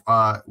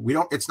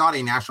 it's not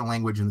a national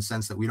language in the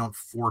sense that we don't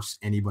force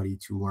anybody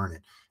to learn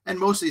it. And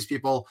most of these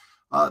people,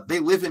 they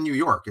live in New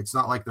York. It's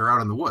not like they're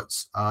out in the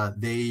woods.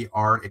 They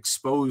are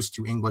exposed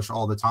to English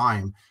all the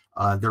time.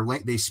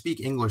 They speak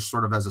English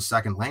sort of as a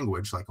second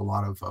language, like a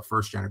lot of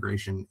first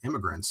generation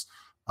immigrants.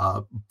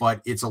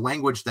 But it's a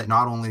language that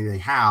not only they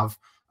have,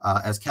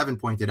 as Kevin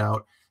pointed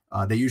out,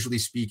 they usually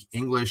speak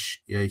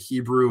English,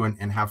 Hebrew,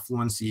 and have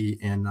fluency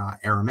in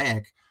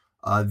Aramaic.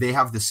 They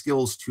have the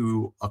skills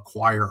to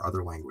acquire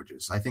other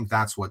languages. I think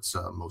that's what's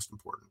most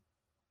important.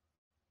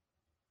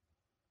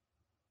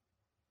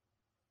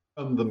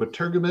 The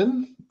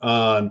Maturgaman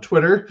on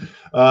Twitter,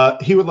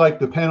 he would like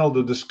the panel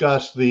to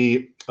discuss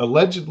the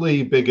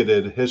allegedly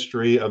bigoted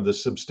history of the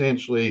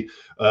substantially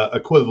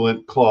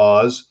equivalent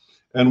clause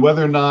and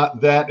whether or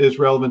not that is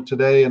relevant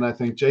today. And I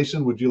think,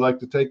 Jason, would you like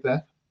to take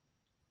that?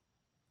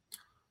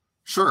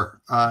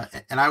 Sure.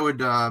 And I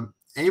would,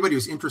 anybody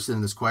who's interested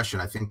in this question,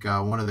 I think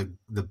one of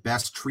the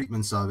best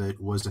treatments of it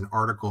was an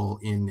article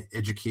in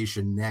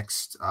Education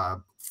Next, I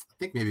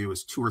think maybe it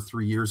was 2 or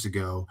 3 years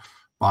ago,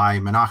 by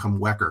Menachem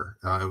Wecker.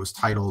 It was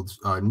titled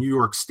New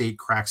York State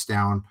Cracks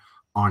Down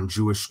on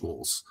Jewish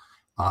Schools.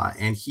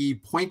 And he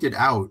pointed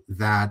out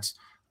that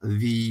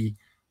the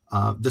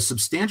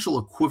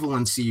substantial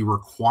equivalency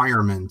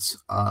requirement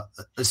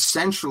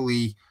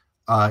essentially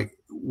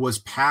was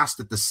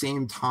passed at the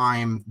same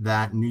time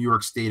that New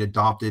York State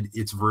adopted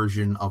its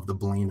version of the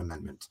Blaine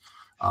Amendment.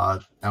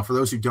 Now, for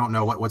those who don't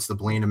know what's the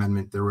Blaine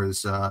Amendment, there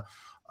was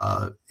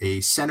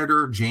a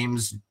Senator,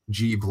 James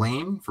G.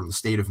 Blaine, from the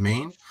state of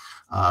Maine,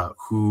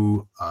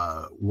 who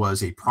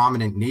was a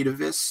prominent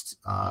nativist,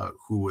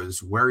 who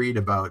was worried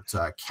about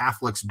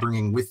Catholics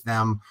bringing with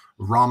them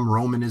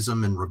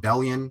Romanism and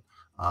rebellion,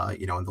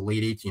 in the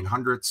late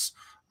 1800s.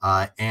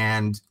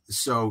 And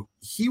so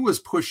he was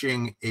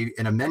pushing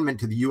an amendment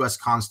to the U.S.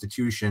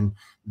 Constitution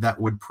that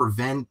would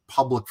prevent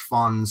public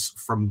funds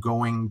from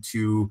going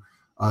to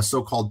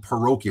so-called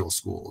parochial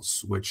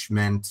schools, which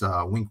meant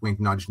wink, wink,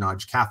 nudge,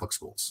 nudge Catholic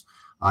schools.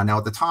 Now,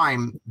 at the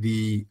time,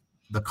 the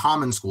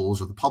common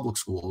schools or the public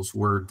schools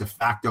were de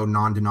facto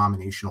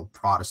non-denominational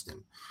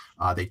Protestant.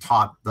 They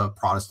taught the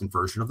Protestant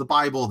version of the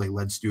Bible. They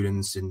led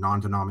students in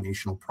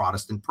non-denominational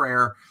Protestant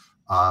prayer.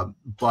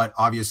 But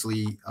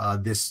obviously,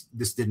 this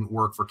didn't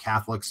work for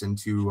Catholics and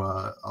to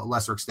a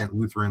lesser extent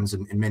Lutherans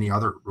and many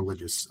other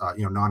religious,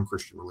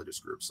 non-Christian religious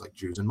groups like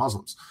Jews and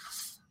Muslims.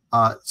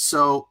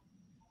 So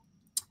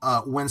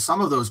when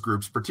some of those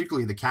groups,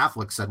 particularly the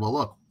Catholics, said, well,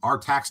 look, our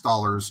tax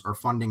dollars are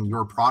funding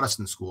your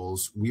Protestant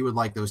schools, we would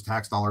like those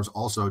tax dollars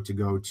also to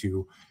go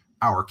to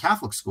our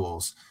Catholic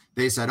schools.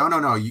 They said, oh,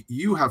 no,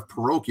 you have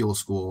parochial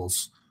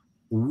schools.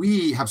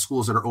 We have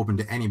schools that are open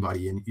to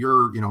anybody, and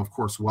you're, of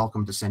course,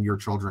 welcome to send your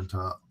children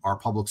to our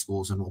public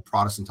schools, and we'll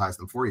Protestantize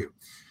them for you.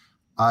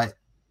 That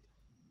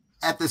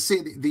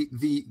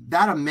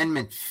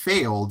amendment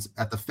failed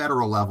at the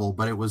federal level,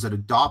 but it was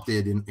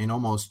adopted in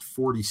almost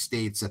 40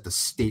 states at the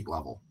state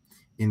level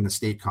in the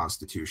state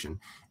constitution.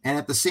 And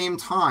at the same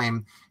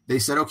time, they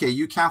said, okay,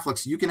 you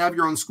Catholics, you can have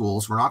your own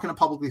schools. We're not going to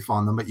publicly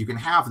fund them, but you can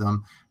have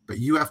them. But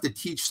you have to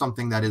teach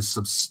something that is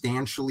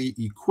substantially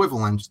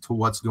equivalent to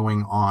what's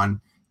going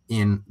on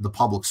in the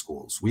public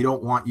schools. We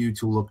don't want you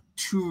to look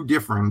too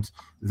different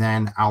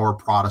than our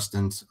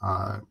Protestant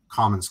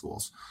common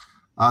schools.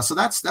 So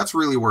that's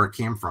really where it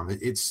came from.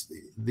 It's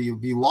the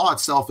law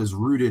itself is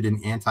rooted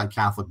in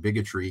anti-Catholic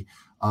bigotry.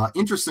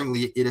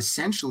 Interestingly, it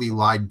essentially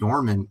lied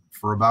dormant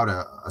for about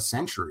a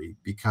century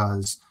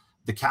because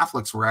the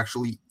Catholics were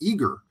actually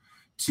eager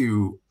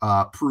to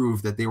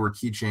prove that they were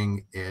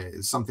teaching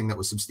something that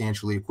was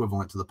substantially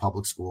equivalent to the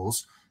public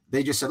schools.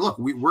 They just said, look,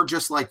 we're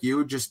just like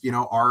you, just,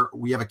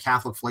 we have a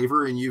Catholic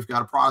flavor and you've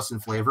got a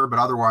Protestant flavor, but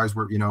otherwise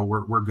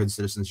we're good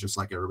citizens just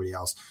like everybody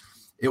else.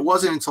 It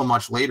wasn't until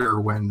much later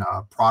when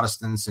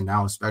Protestants and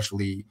now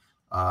especially,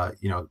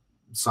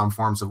 some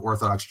forms of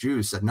Orthodox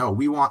Jews said, no,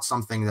 we want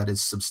something that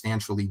is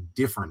substantially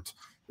different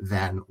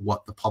than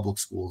what the public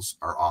schools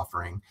are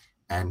offering.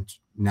 And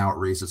now it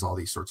raises all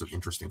these sorts of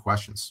interesting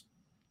questions.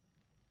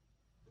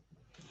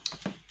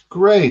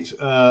 Great.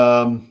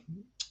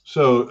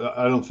 So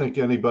I don't think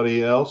anyone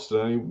else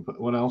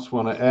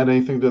want to add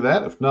anything to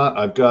that? If not,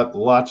 I've got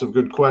lots of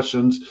good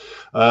questions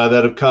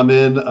that have come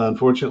in.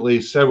 Unfortunately,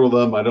 several of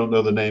them, I don't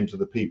know the names of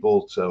the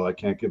people, so I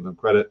can't give them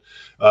credit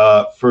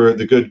for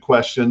the good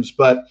questions.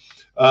 But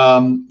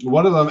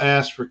one of them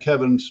asked for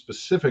Kevin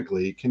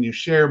specifically, can you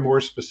share more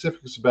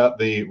specifics about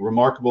the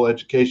remarkable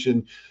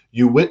education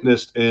you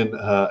witnessed in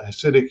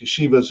Hasidic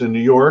yeshivas in New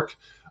York?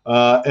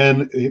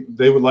 And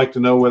they would like to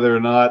know whether or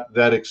not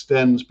that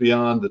extends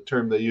beyond the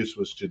term they used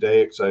was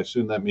Judaic. So I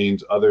assume that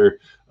means other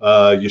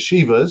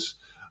yeshivas.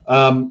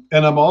 And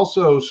I'm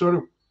also sort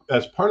of,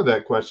 as part of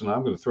that question,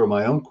 I'm going to throw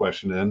my own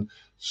question in.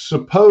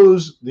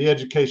 Suppose the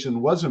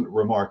education wasn't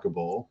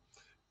remarkable.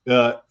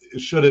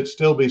 Should it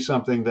still be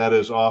something that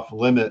is off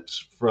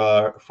limits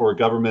for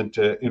government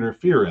to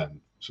interfere in?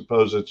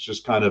 Suppose it's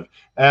just kind of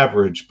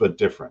average but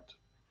different.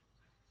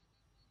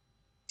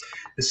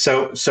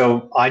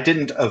 So I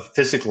didn't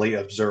physically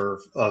observe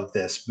of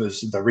this. It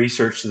was the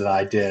research that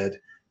I did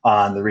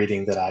on the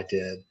reading that I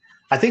did.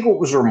 I think what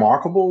was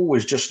remarkable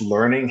was just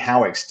learning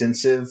how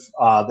extensive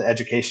the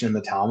education in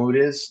the Talmud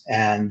is,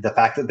 and the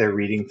fact that they're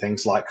reading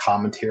things like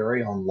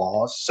commentary on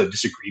laws, so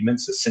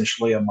disagreements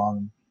essentially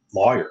among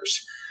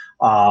lawyers.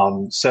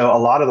 So a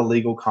lot of the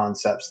legal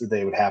concepts that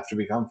they would have to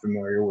become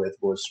familiar with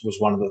was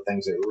one of the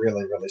things that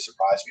really, really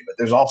surprised me. But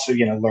there's also,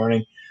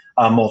 learning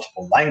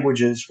multiple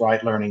languages,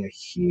 right? Learning a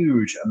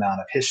huge amount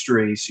of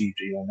history. So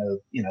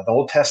the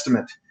Old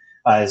Testament,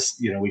 as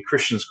we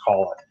Christians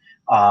call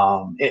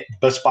it,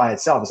 just by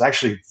itself is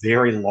actually a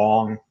very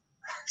long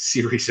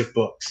series of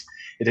books.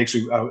 It takes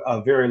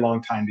a very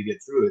long time to get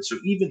through it. So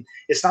even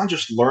it's not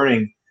just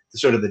learning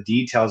the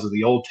details of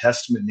the Old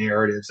Testament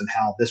narratives and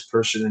how this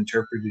person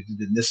interpreted it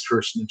and this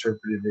person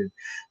interpreted it,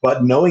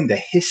 but knowing the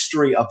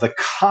history of the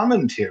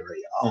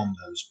commentary on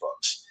those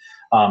books.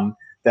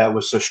 That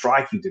was so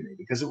striking to me,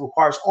 because it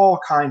requires all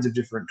kinds of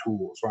different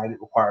tools, right? It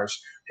requires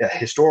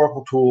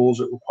historical tools,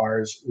 it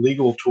requires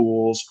legal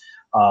tools.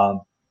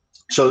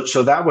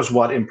 So that was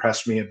what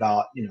impressed me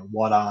about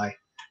what I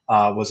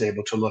was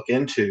able to look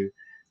into.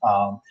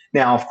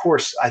 Now, of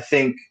course, I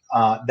think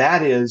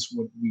that is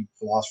what we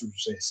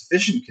philosophers say a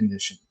sufficient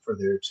condition for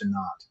there to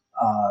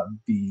not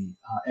be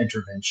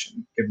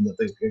intervention, given that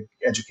the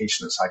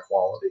education is high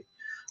quality.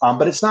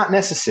 But it's not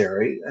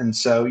necessary, and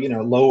so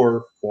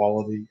lower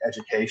quality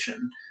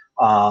education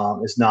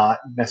is not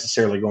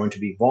necessarily going to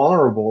be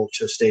vulnerable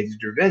to state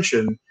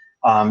intervention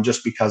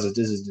just because it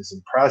isn't as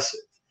impressive.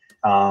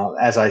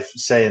 As I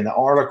say in the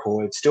article,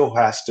 it still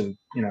has to,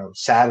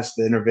 satisfy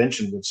the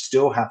intervention would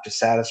still have to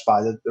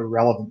satisfy the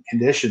relevant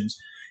conditions.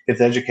 If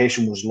the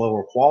education was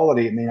lower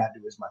quality, it may not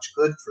do as much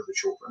good for the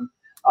children.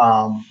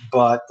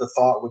 But the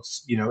thought would,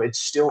 it'd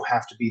still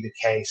have to be the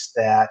case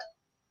that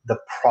the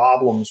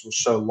problems were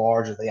so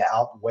large that they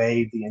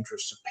outweighed the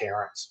interests of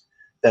parents,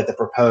 that the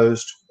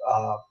proposed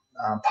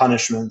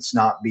punishments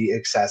not be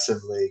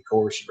excessively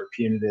coercive or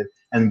punitive,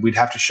 and we'd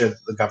have to show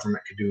that the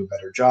government could do a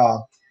better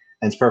job.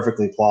 And it's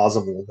perfectly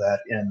plausible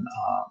that in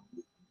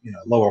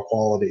lower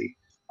quality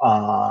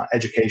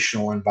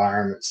educational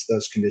environments,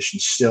 those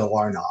conditions still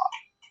are not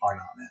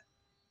met.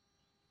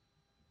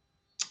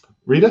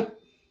 Rita?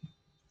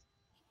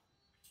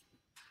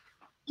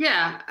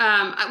 Yeah.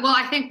 Well,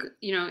 I think,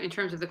 in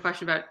terms of the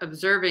question about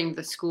observing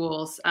the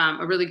schools,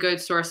 a really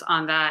good source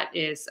on that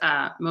is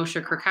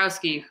Moshe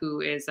Kurkowski,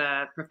 who is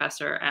a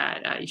professor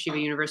at Yeshiva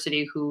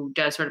University, who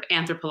does sort of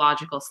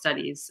anthropological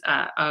studies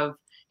of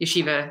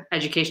yeshiva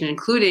education,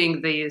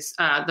 including the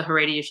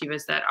Haredi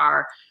yeshivas that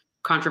are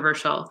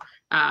controversial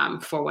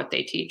for what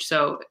they teach.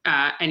 So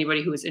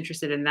anybody who is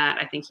interested in that,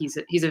 I think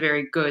he's a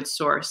very good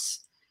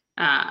source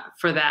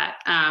for that.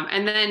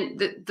 And then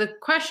the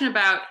question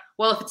about,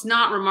 well, if it's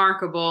not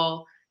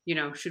remarkable,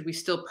 should we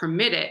still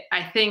permit it?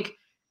 I think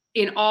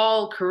in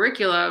all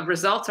curricula,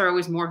 results are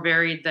always more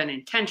varied than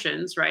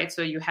intentions, right?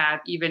 So you have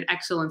even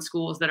excellent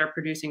schools that are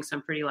producing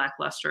some pretty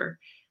lackluster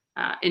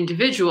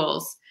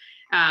individuals.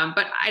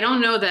 But I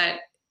don't know that,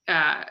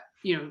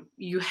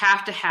 you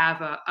have to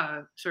have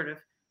a sort of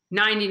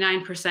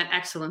 99%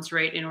 excellence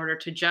rate in order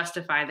to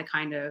justify the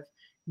kind of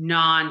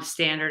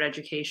non-standard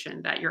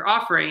education that you're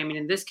offering. I mean,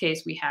 in this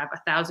case, we have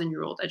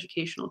 1,000-year-old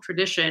educational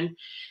tradition.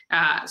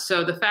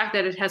 So the fact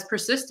that it has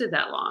persisted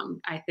that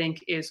long, I think,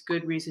 is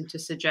good reason to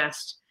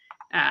suggest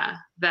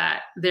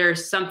that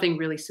there's something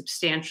really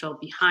substantial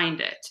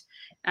behind it.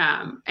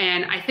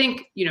 And I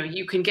think,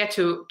 you can get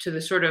to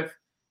the sort of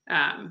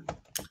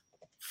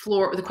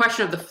floor, the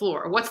question of the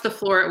floor. What's the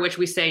floor at which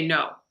we say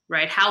no,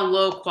 right? How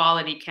low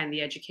quality can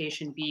the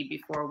education be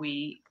before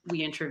we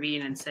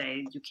intervene and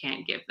say, you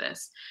can't give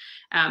this?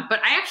 But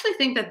I actually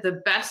think that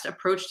the best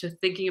approach to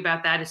thinking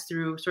about that is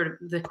through sort of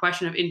the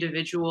question of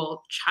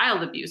individual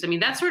child abuse. I mean,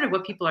 that's sort of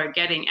what people are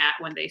getting at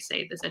when they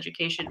say this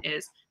education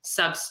is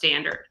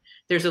substandard.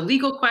 There's a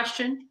legal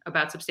question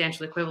about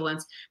substantial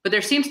equivalence, but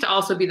there seems to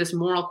also be this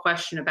moral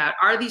question about,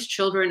 are these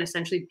children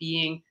essentially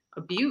being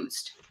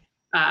abused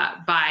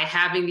by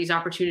having these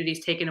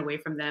opportunities taken away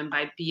from them,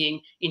 by being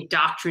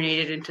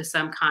indoctrinated into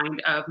some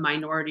kind of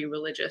minority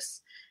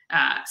religious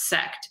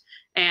sect?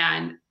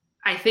 And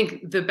I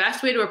think the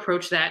best way to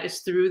approach that is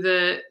through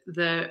the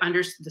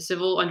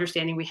civil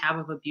understanding we have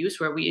of abuse,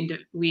 where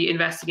we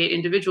investigate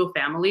individual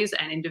families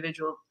and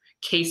individual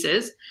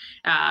cases,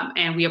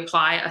 and we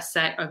apply a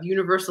set of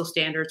universal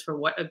standards for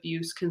what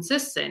abuse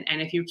consists in.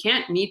 And if you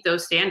can't meet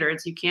those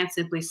standards, you can't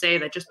simply say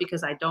that just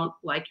because I don't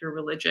like your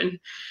religion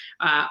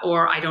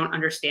or I don't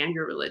understand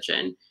your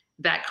religion,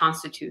 that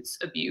constitutes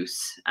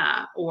abuse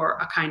or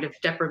a kind of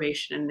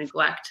deprivation and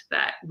neglect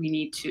that we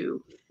need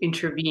to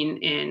intervene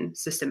in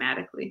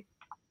systematically.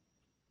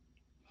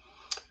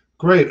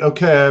 Great.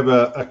 Okay, I have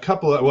a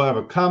couple. I have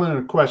a comment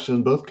and a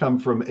question. Both come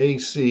from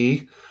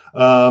AC.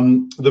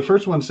 The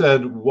first one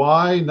said,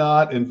 why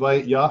not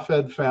invite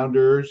YAFED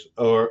founders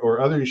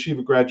or other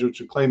yeshiva graduates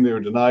who claim they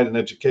were denied an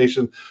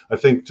education, I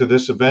think, to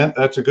this event?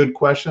 That's a good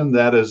question.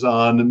 That is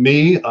on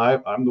me.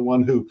 I'm the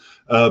one who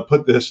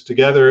put this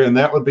together, and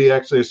that would be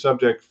actually a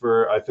subject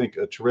for, I think,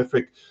 a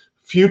terrific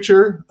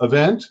future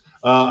event.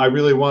 I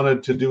really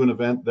wanted to do an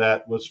event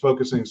that was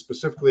focusing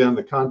specifically on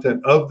the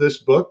content of this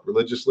book,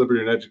 Religious Liberty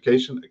and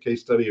Education, a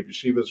case study of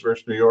yeshivas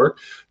versus New York.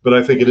 But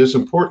I think it is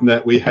important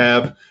that we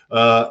have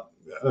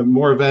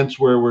more events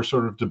where we're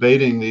sort of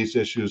debating these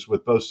issues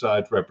with both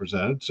sides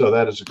represented. So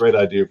that is a great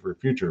idea for a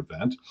future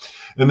event.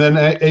 And then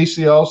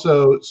AC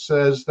also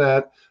says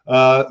that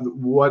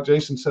what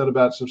Jason said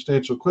about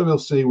substantial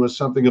equivalency was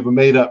something of a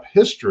made-up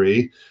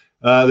history.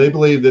 They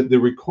believe that the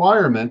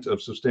requirement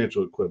of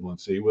substantial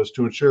equivalency was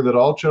to ensure that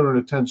all children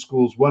attend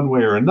schools one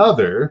way or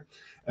another,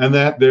 and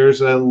that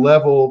there's a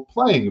level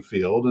playing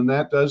field. And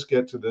that does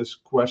get to this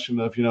question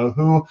of,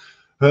 who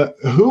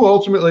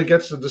ultimately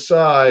gets to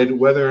decide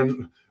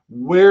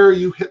where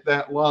you hit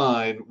that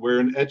line where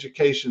an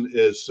education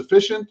is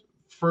sufficient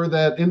for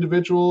that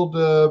individual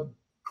to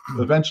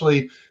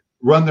eventually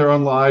run their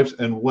own lives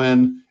and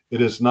when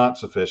it is not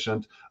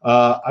sufficient.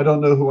 I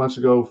don't know who wants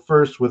to go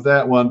first with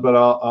that one, but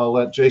I'll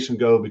let Jason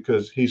go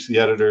because he's the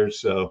editor.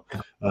 So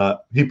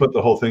he put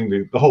the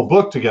whole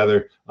book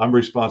together. I'm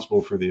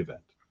responsible for the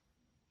event.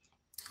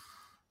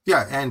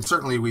 Yeah, and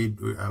certainly we'd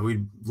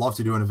love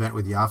to do an event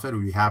with YAFED.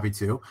 We'd be happy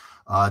to.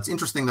 It's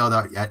interesting, though,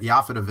 that at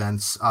YAFED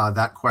events,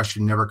 that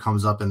question never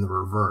comes up in the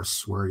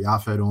reverse, where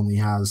YAFED only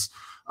has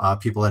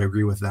people that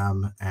agree with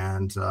them,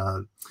 and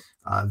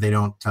they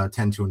don't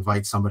tend to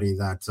invite somebody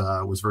that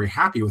was very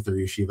happy with their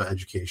yeshiva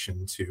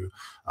education to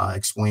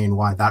explain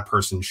why that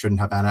person shouldn't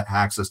have had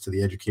access to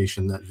the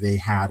education that they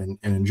had and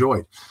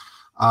enjoyed.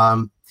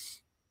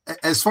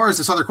 As far as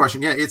this other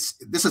question,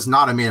 this is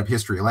not a made-up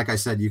history. Like I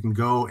said, you can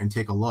go and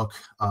take a look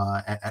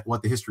at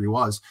what the history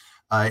was.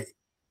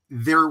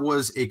 There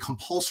was a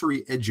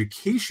compulsory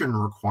education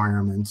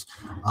requirement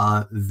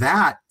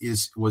that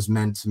was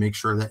meant to make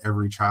sure that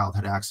every child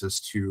had access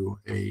to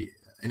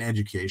an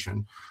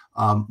education.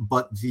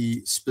 But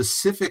the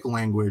specific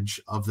language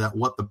of that,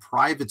 what the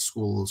private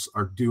schools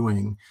are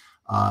doing,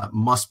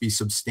 must be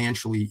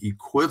substantially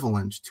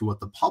equivalent to what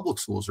the public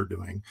schools are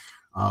doing,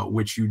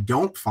 which you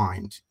don't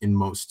find in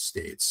most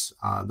states.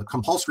 The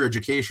compulsory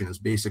education is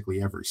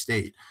basically every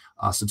state.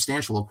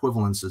 Substantial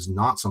equivalence is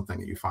not something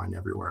that you find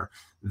everywhere.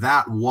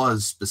 That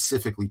was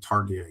specifically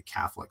targeted at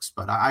Catholics,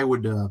 but I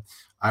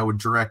would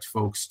direct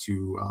folks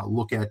to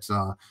look at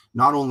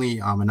not only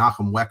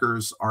Menachem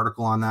Wecker's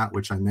article on that,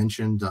 which I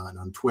mentioned, and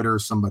on Twitter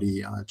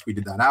somebody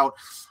tweeted that out,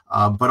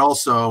 but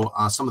also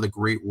some of the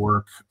great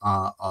work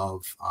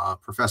of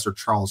Professor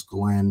Charles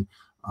Glenn,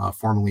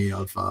 formerly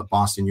of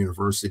Boston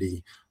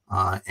University,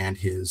 and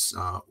his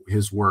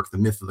work, The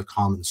Myth of the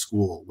Common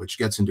School, which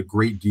gets into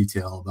great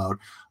detail about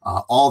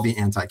all the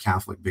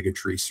anti-Catholic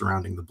bigotry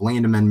surrounding the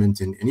Blaine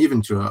Amendment, and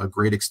even to a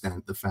great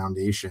extent the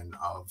foundation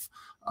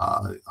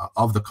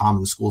of the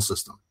common school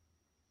system.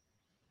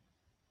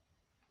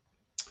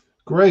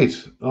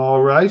 Great.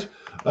 All right.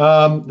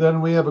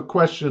 Then we have a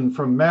question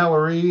from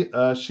Mallory.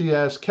 She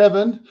asks,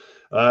 Kevin,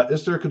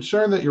 is there a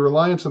concern that your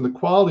reliance on the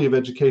quality of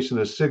education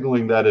is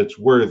signaling that it's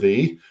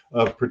worthy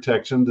of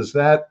protection? Does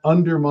that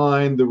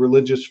undermine the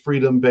religious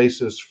freedom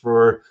basis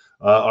for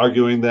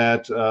arguing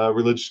that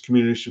religious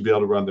communities should be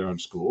able to run their own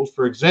schools?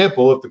 For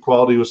example, if the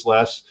quality was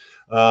less,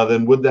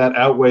 then would that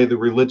outweigh the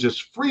religious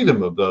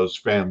freedom of those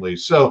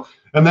families? So,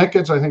 and that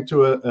gets, I think,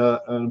 to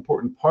an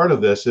important part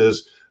of this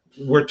is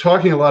we're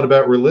talking a lot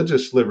about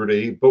religious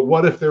liberty, but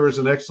what if there was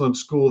an excellent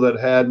school that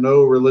had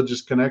no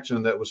religious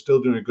connection that was still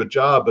doing a good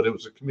job, but it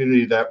was a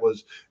community that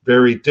was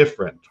very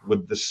different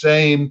with the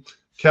same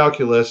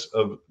calculus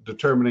of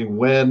determining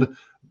when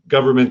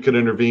government could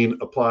intervene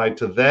applied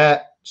to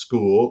that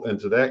school and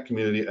to that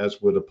community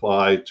as would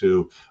apply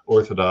to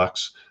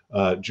Orthodox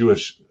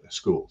Jewish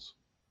schools?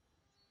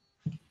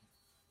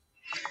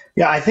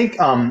 Yeah, I think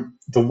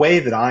the way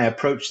that I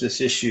approach this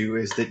issue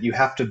is that you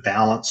have to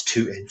balance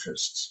two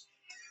interests.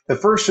 The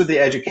first are the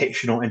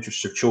educational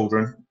interests of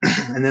children,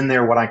 and then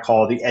they're what I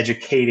call the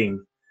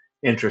educating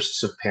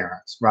interests of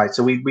parents, right?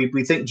 So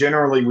we think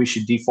generally we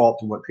should default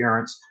to what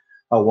parents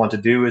want to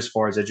do as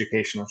far as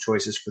educational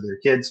choices for their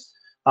kids.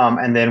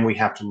 And then we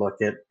have to look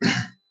at,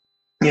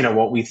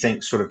 what we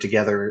think sort of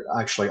together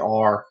actually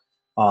are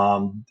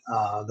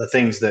the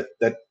things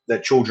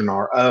that children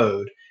are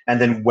owed, and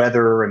then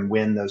whether and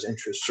when those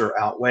interests are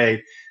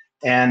outweighed.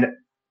 And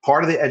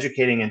part of the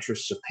educating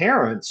interests of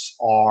parents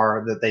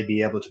are that they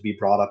be able to be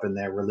brought up in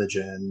their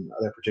religion,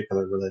 their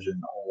particular religion,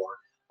 or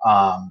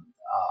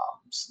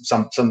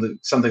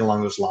something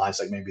along those lines,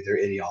 like maybe their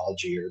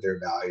ideology or their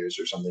values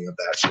or something of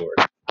that sort.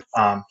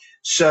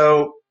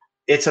 So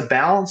It's a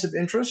balance of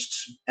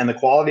interests, and the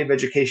quality of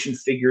education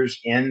figures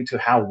into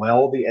how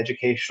well the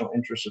educational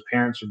interests of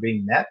parents are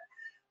being met.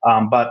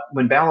 But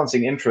when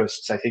balancing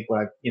interests, I think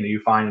what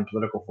you find in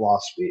political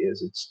philosophy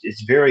is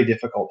it's very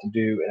difficult to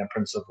do in a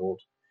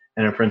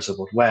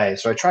principled way.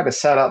 So I try to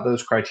set out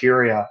those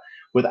criteria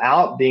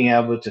without being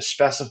able to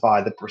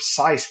specify the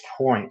precise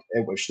point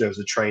at which there's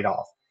a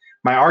trade-off.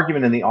 My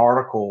argument in the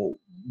article,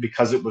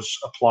 because it was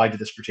applied to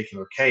this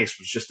particular case,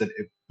 was just that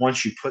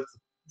once you put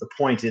the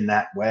point in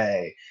that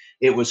way,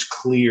 it was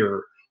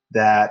clear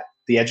that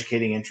the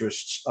educating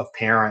interests of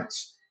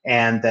parents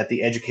and that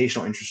the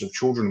educational interests of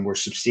children were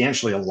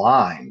substantially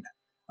aligned.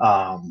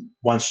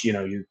 Once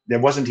there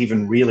wasn't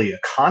even really a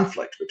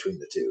conflict between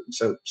the two.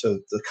 So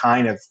the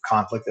kind of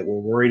conflict that we're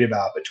worried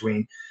about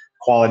between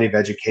quality of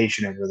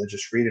education and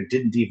religious freedom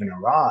didn't even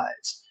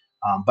arise.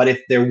 But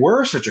if there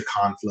were such a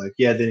conflict,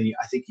 then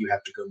I think you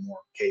have to go more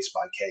case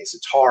by case.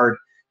 It's hard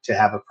to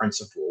have a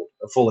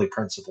fully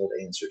principled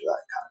answer to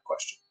that kind of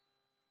question.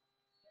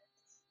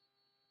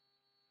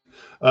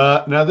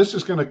 Now, this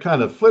is going to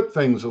kind of flip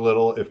things a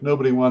little. If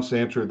nobody wants to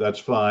answer, that's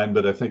fine,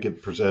 but I think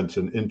it presents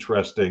an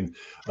interesting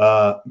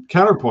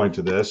counterpoint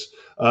to this.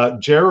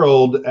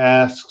 Gerald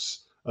asks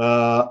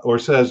or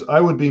says, I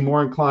would be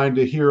more inclined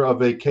to hear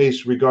of a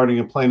case regarding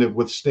a plaintiff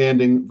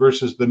withstanding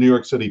versus the New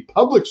York City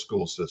public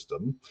school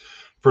system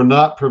for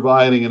not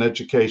providing an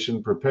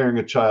education, preparing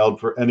a child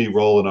for any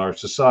role in our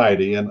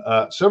society. And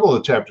several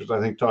of the chapters,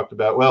 I think, talked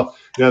about,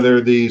 there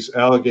are these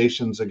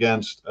allegations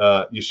against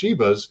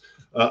yeshivas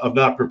of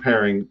not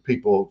preparing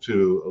people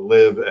to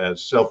live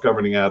as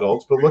self-governing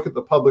adults, but look at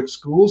the public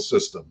school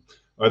system.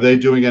 Are they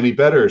doing any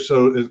better?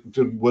 So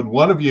would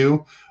one of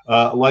you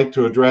like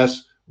to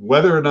address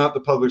whether or not the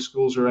public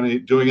schools are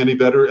doing any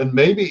better? And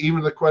maybe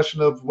even the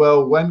question of,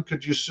 when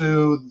could you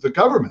sue the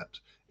government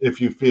if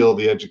you feel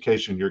the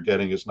education you're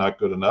getting is not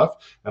good enough?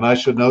 And I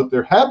should note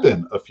there have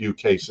been a few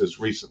cases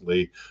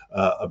recently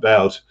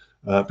about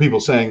people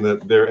saying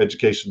that their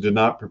education did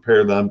not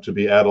prepare them to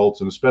be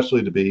adults and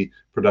especially to be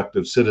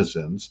productive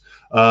citizens.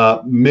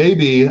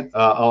 Maybe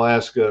I'll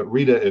ask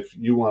Rita if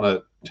you want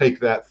to take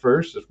that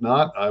first. If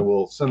not, I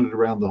will send it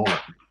around the horn.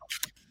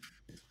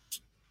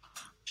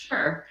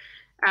 Sure.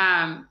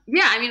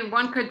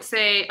 One could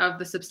say of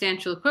the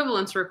substantial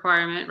equivalence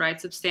requirement,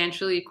 right?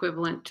 Substantially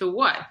equivalent to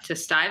what? To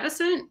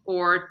Stuyvesant,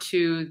 or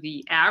to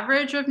the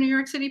average of New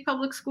York City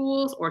public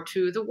schools, or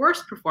to the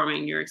worst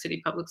performing New York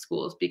City public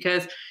schools?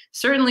 Because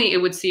certainly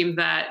it would seem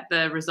that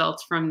the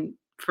results from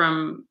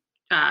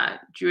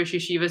Jewish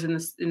yeshivas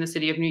in the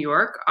city of New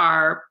York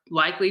are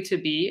likely to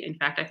be, in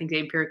fact, I think they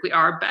empirically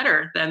are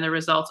better than the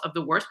results of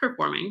the worst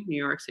performing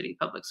New York City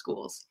public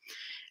schools.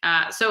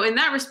 So in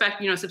that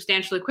respect,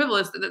 substantial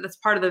equivalence, that's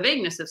part of the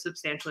vagueness of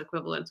substantial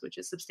equivalence, which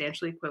is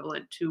substantially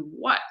equivalent to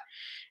what,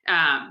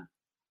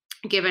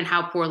 given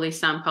how poorly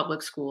some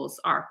public schools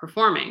are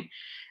performing.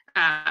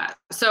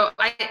 So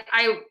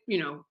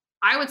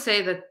I would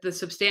say that the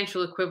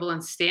substantial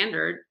equivalence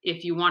standard,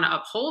 if you want to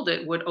uphold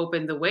it, would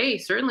open the way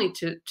certainly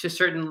to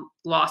certain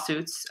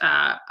lawsuits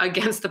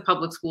against the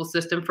public school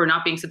system for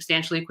not being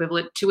substantially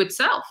equivalent to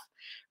itself.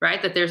 Right,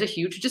 that there's a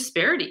huge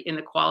disparity in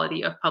the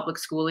quality of public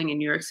schooling in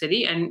New York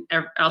City and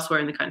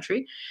elsewhere in the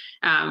country.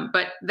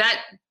 But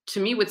that, to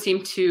me, would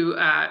seem to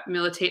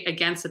militate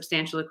against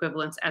substantial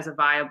equivalence as a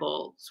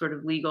viable sort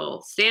of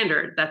legal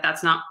standard,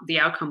 that's not the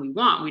outcome we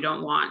want. We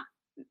don't want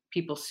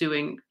people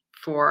suing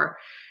for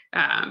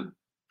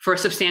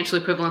substantial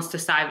equivalence to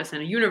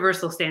Stuyvesant, a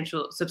universal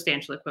substantial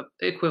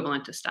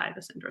equivalent to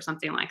Stuyvesant or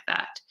something like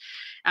that.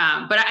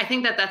 But I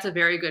think that's a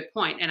very good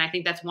point. And I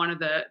think that's one of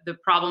the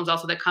problems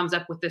also that comes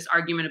up with this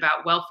argument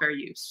about welfare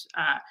use,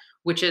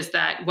 which is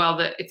that,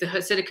 if the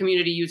Hasidic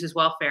community uses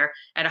welfare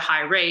at a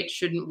high rate,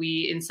 shouldn't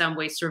we in some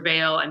way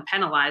surveil and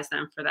penalize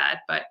them for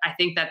that? But I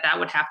think that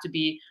would have to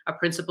be a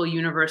principle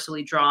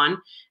universally drawn.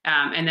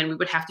 And then we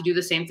would have to do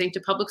the same thing to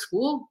public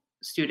school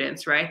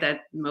students, right?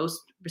 That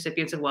most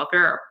recipients of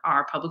welfare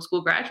are public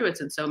school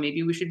graduates. And so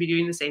maybe we should be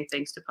doing the same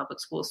things to public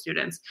school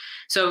students.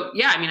 So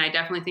I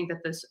definitely think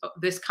that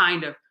this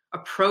kind of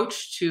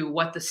approach to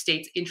what the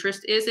state's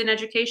interest is in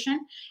education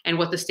and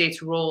what the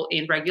state's role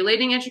in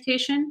regulating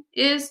education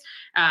is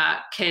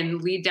can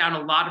lead down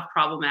a lot of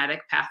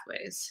problematic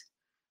pathways.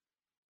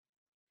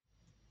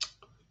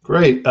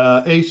 Great.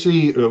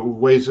 AC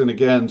weighs in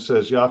again,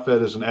 says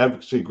Yafed is an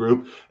advocacy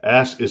group.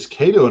 Asks, is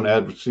Cato an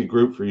advocacy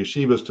group for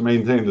yeshivas to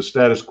maintain the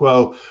status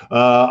quo?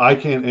 I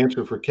can't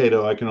answer for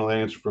Cato. I can only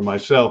answer for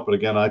myself. But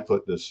again, I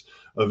put this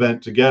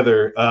event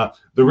together.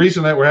 The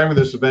reason that we're having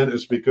this event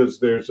is because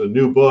there's a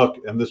new book,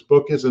 and this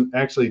book isn't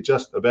actually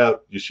just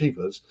about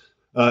yeshivas.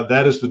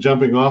 That is the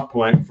jumping off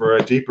point for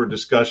a deeper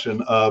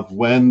discussion of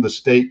when the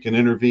state can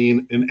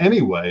intervene in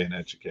any way in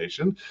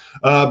education.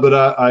 But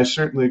I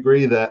certainly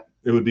agree that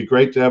it would be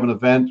great to have an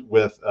event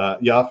with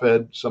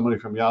Yafed, somebody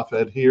from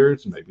Yafed here,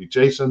 so maybe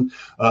Jason,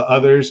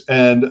 others,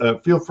 and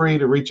feel free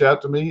to reach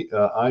out to me.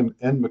 I'm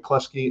N.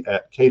 McCluskey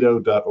at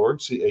cato.org,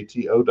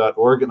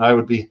 cato.org, and I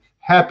would be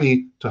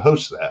happy to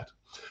host that.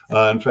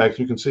 In fact,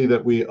 you can see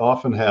that we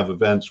often have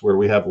events where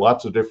we have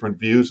lots of different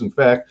views. In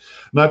fact,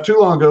 not too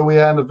long ago, we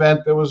had an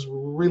event that was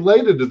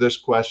related to this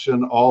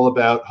question, all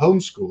about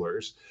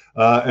homeschoolers.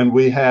 And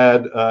we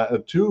had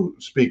two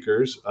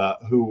speakers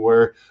who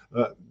were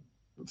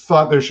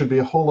thought there should be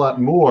a whole lot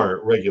more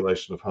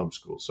regulation of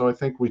homeschool. So I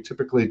think we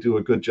typically do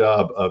a good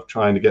job of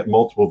trying to get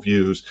multiple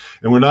views.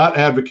 And we're not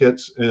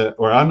advocates,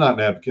 or I'm not an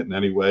advocate in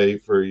any way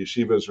for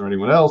yeshivas or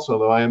anyone else,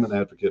 although I am an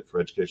advocate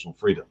for educational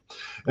freedom.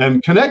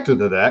 And connected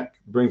to that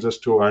brings us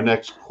to our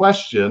next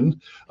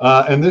question.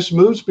 And this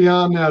moves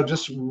beyond now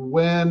just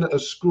when a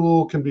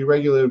school can be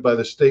regulated by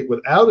the state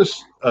without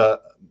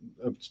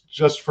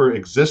just for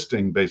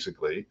existing,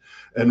 basically,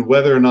 and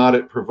whether or not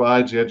it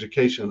provides the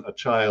education a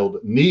child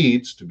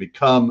needs to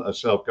become a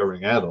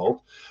self-governing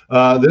adult.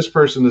 This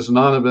person is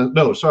anonymous.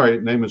 No, sorry,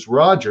 name is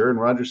Roger.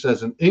 And Roger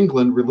says, in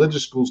England,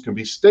 religious schools can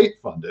be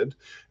state-funded,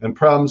 and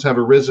problems have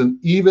arisen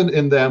even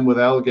in them with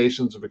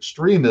allegations of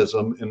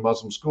extremism in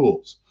Muslim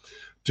schools.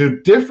 Do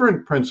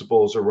different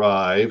principles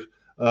arrive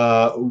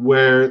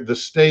when the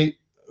state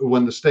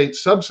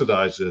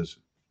subsidizes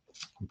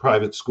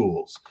private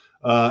schools?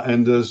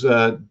 And does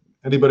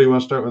anybody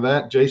want to start with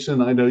that?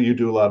 Jason, I know you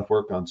do a lot of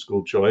work on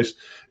school choice.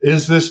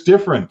 Is this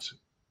different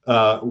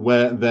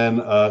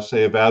than,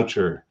 say, a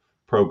voucher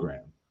program?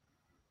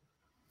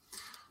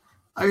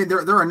 I mean,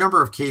 there are a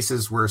number of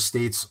cases where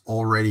states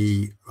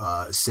already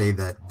say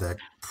that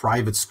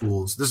private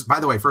schools. This, by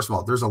the way, first of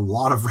all, there's a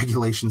lot of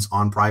regulations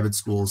on private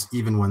schools,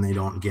 even when they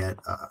don't get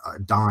a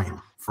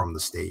dime from the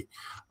state.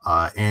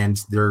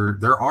 And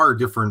there are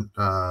different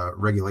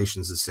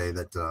regulations that say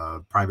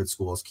that private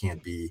schools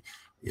can't be,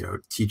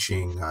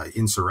 teaching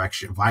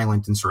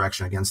violent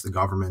insurrection against the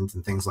government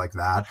and things like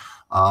that.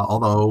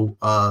 Although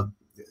a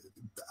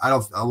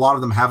lot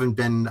of them haven't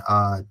been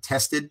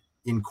tested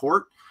in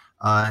court,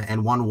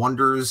 and one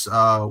wonders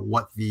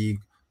what the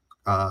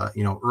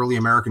early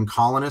American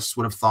colonists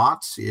would have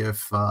thought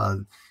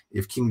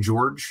if King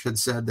George had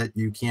said that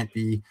you can't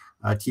be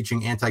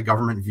teaching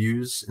anti-government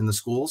views in the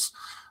schools.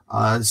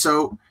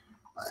 So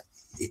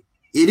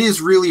it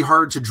is really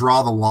hard to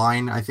draw the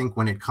line, I think,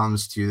 when it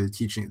comes to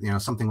teaching,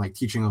 something like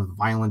teaching of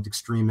violent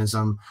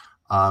extremism.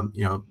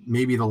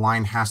 Maybe the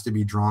line has to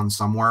be drawn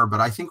somewhere, but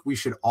I think we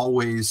should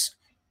always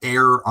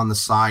err on the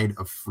side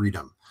of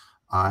freedom.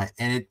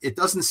 And it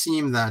doesn't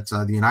seem that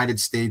the United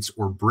States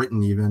or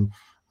Britain even,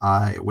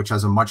 which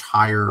has a much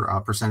higher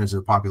percentage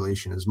of the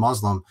population is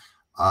Muslim,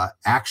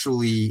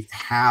 actually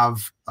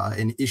have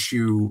an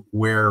issue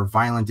where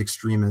violent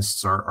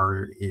extremists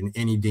are in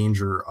any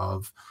danger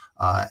of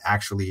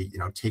actually,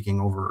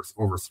 taking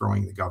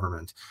overthrowing the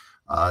government.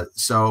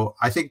 So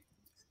I think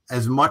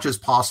as much as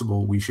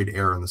possible, we should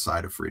err on the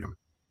side of freedom.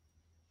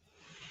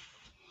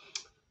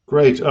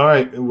 Great. All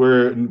right.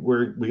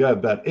 We got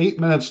about 8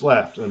 minutes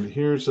left. And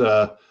here's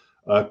a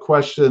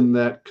question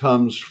that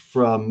comes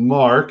from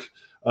Mark.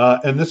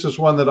 And this is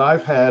one that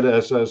I've had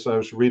as I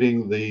was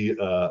reading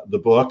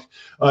the book.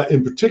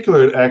 In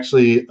particular, it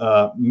actually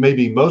may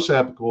be most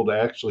applicable to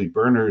actually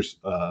Berner's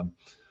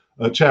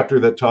a chapter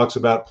that talks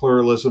about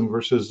pluralism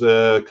versus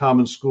a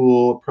common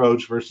school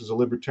approach versus a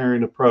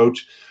libertarian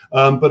approach.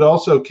 But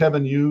also,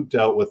 Kevin, you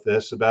dealt with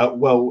this about,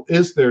 well,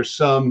 is there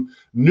some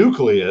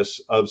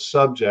nucleus of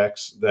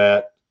subjects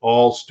that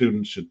all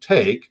students should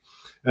take?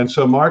 And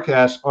so Mark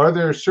asks, are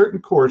there certain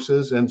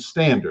courses and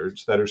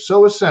standards that are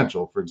so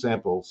essential, for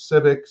example,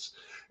 civics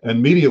and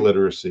media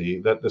literacy,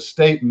 that the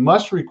state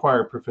must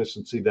require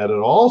proficiency that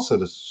all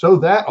citizens, so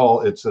that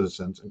all its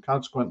citizens and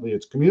consequently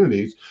its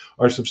communities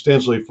are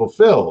substantially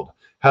fulfilled?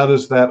 How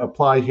does that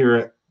apply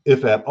here,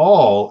 if at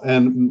all?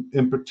 And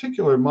in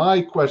particular,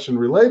 my question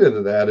related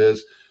to that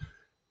is,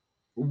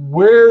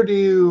 where do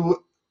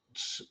you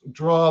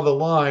draw the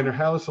line, or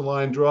how is the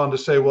line drawn to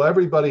say, well,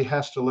 everybody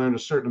has to learn a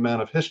certain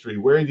amount of history?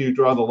 Where do you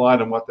draw the line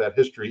on what that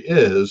history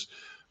is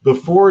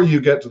before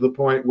you get to the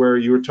point where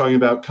you were talking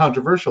about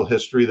controversial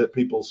history that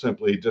people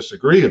simply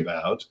disagree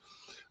about?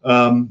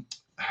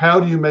 How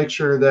do you make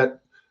sure that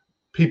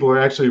people are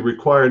actually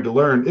required to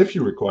learn, if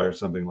you require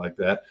something like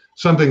that,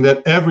 something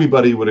that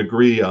everybody would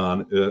agree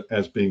on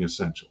as being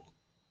essential?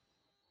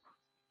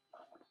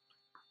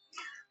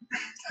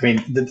 I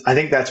mean, I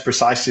think that's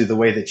precisely the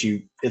way that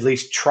you at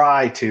least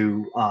try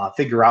to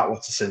figure out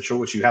what's essential,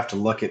 which you have to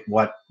look at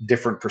what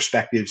different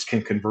perspectives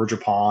can converge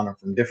upon, or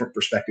from different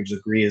perspectives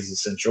agree is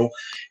essential.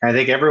 And I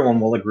think everyone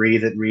will agree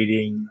that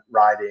reading,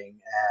 writing,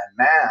 and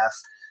math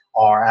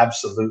are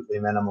absolutely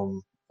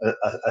minimum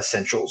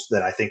essentials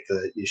that I think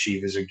the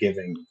yeshivas are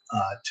giving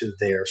to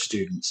their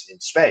students in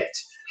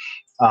spades.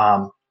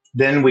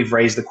 Then we've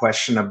raised the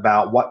question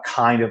about what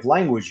kind of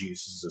language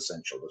use is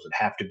essential. Does it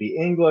have to be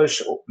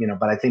English?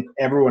 But I think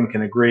everyone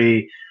can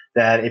agree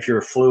that if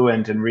you're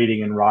fluent in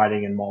reading and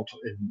writing in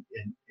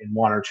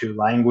one or two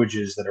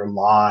languages that are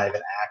live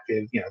and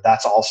active,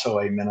 that's also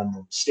a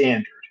minimum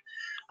standard.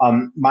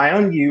 My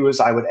own view is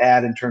I would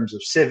add, in terms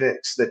of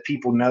civics, that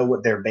people know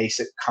what their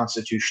basic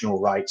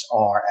constitutional rights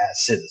are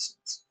as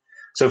citizens.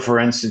 So, for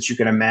instance, you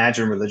can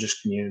imagine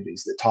religious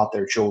communities that taught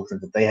their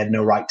children that they had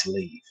no right to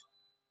leave.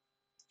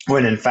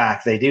 when in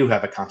fact they do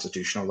have a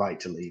constitutional right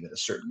to leave at a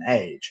certain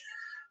age,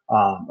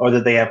 or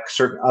that they have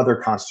certain other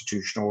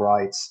constitutional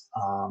rights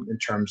in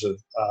terms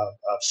of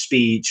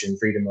speech and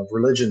freedom of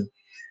religion.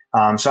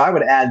 So I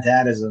would add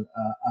that as a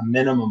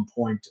minimum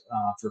point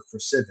for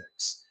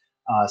civics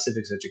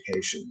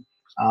education.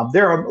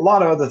 There are a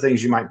lot of other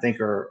things you might think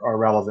are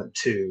relevant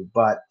too,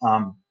 but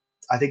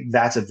I think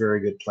that's a very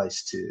good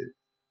place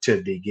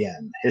to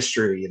begin.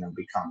 History,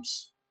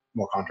 becomes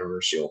more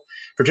controversial,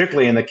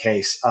 particularly in the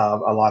case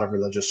of a lot of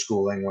religious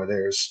schooling, where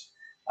there's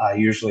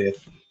usually a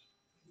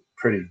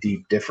pretty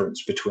deep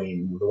difference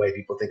between the way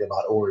people think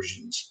about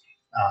origins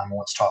and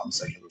what's taught in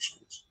secular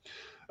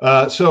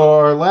schools. So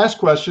our last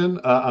question,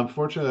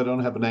 unfortunately, I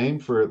don't have a name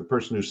for the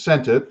person who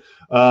sent it,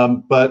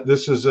 but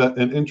this is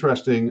an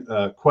interesting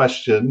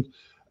question.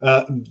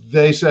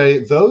 They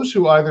say, those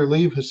who either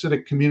leave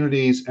Hasidic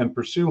communities and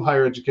pursue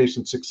higher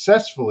education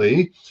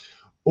successfully,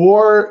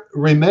 or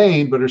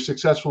remain but are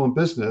successful in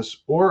business,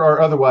 or are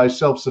otherwise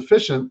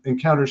self-sufficient,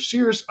 encounter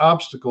serious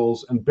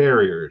obstacles and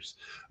barriers.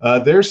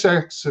 Their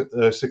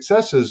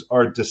successes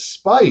are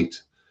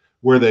despite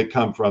where they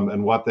come from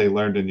and what they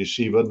learned in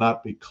yeshiva,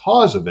 not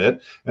because of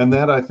it. And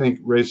that, I think,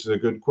 raises a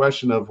good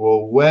question of,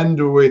 well, where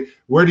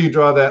do you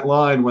draw that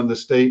line when the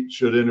state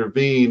should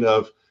intervene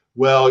of,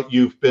 well,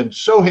 you've been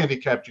so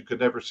handicapped you could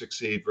never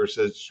succeed,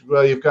 versus,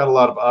 well, you've got a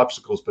lot of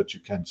obstacles, but you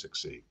can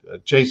succeed.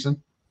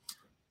 Jason?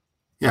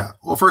 Yeah.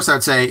 Well, first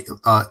I'd say,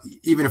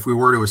 even if we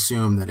were to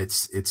assume that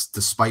it's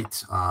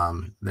despite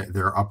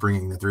their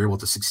upbringing that they're able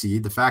to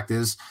succeed, the fact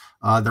is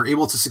they're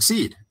able to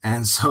succeed.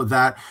 And so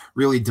that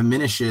really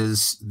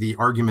diminishes the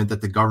argument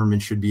that the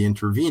government should be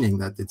intervening,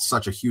 that it's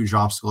such a huge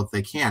obstacle that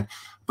they can't.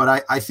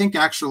 But I think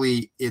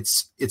actually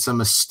it's a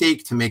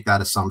mistake to make that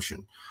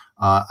assumption.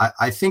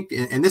 I think,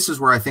 and this is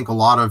where I think a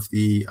lot of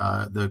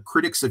the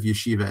critics of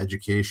yeshiva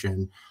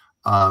education,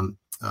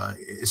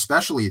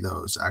 especially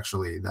those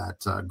actually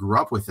that grew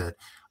up with it,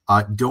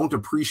 don't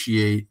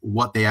appreciate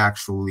what they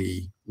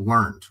actually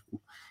learned.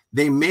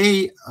 They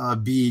may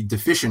be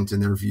deficient in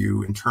their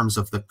view in terms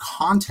of the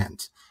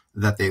content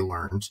that they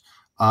learned,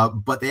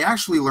 but they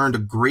actually learned a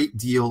great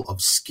deal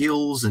of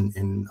skills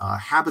and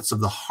habits of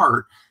the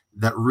heart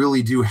that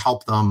really do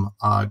help them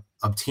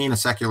obtain a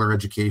secular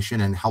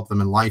education and help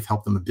them in life,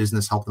 help them in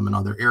business, help them in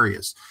other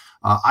areas.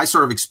 I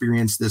sort of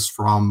experienced this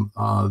from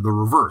the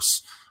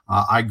reverse.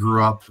 I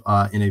grew up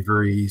in a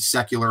very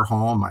secular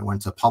home. I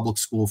went to public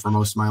school for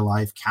most of my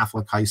life,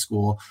 Catholic high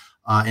school,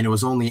 and it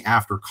was only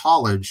after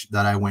college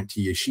that I went to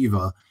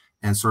yeshiva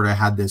and sort of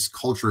had this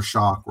culture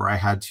shock where I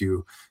had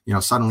to,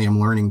 suddenly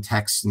I'm learning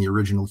texts in the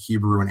original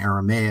Hebrew and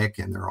Aramaic,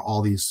 and there are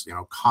all these,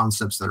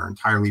 concepts that are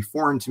entirely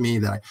foreign to me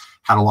that I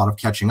had a lot of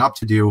catching up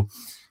to do.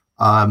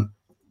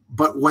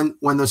 But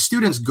when the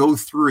students go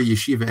through a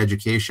yeshiva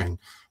education,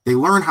 they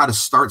learn how to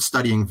start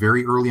studying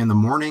very early in the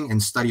morning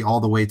and study all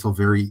the way till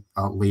very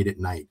late at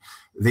night.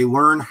 They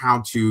learn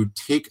how to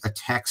take a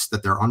text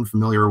that they're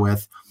unfamiliar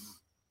with,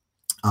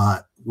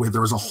 where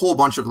there's a whole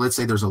bunch of, let's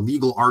say there's a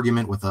legal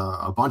argument with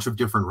a bunch of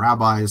different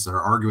rabbis that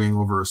are arguing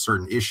over a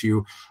certain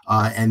issue.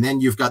 And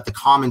then you've got the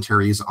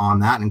commentaries on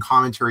that and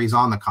commentaries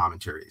on the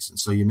commentaries. And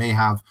so you may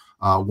have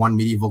one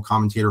medieval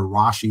commentator,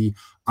 Rashi,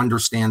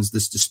 understands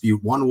this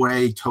dispute one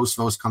way.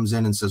 Tosfos comes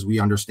in and says, we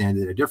understand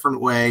it a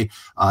different way.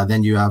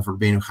 Then you have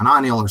Rabbeinu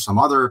Hananel or some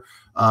other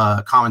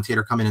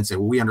commentator come in and say,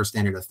 well, we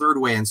understand it a third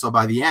way. And so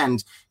by the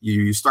end,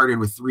 you started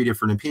with 3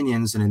 different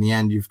opinions. And in the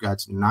end, you've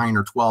got 9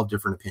 or 12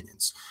 different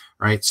opinions,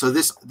 right? So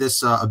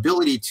this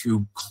ability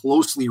to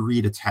closely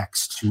read a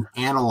text, to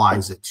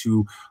analyze it,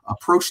 to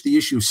approach the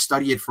issue,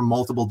 study it from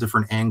multiple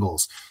different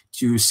angles,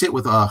 to sit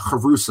with a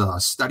chavrusa, a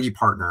study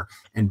partner,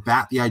 and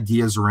bat the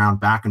ideas around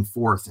back and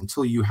forth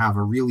until you have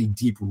a really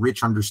deep,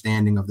 rich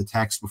understanding of the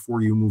text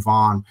before you move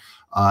on.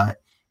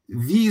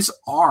 These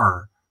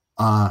are,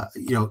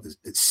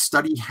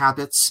 study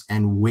habits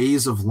and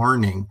ways of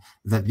learning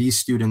that these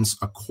students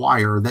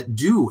acquire that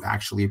do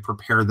actually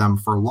prepare them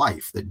for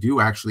life, that do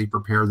actually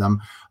prepare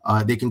them.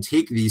 They can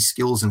take these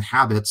skills and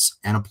habits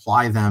and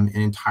apply them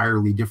in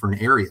entirely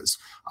different areas.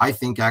 I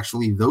think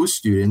actually those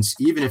students,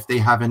 even if they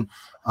haven't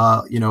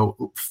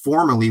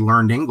formally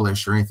learned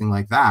English or anything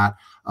like that,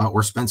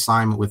 or spent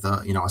time with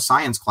a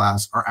science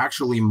class, are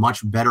actually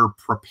much better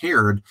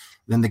prepared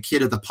than the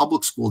kid at the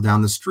public school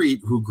down the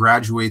street who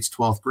graduates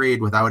 12th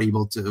grade without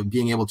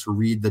being able to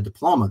read the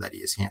diploma that he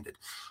is handed.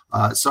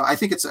 So I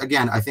think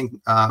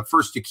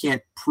first you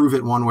can't prove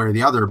it one way or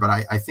the other, but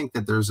I think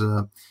that there's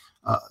a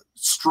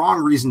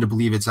strong reason to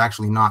believe it's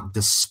actually not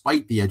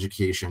despite the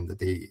education that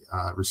they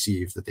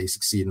receive that they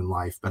succeed in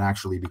life, but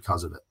actually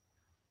because of it.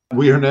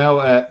 We are now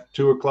at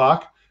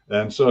 2:00.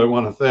 And so I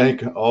want to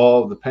thank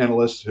all the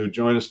panelists who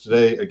joined us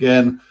today.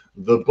 Again,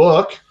 the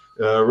book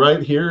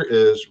right here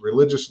is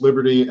Religious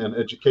Liberty and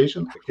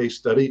Education, a case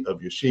study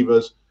of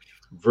yeshivas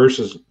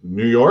versus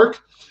New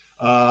York.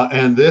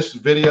 And this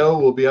video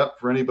will be up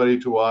for anybody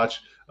to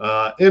watch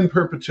in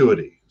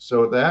perpetuity.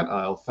 So with that,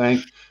 I'll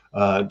thank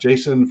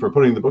Jason for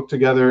putting the book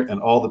together and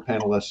all the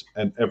panelists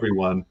and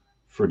everyone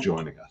for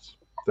joining us.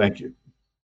 Thank you.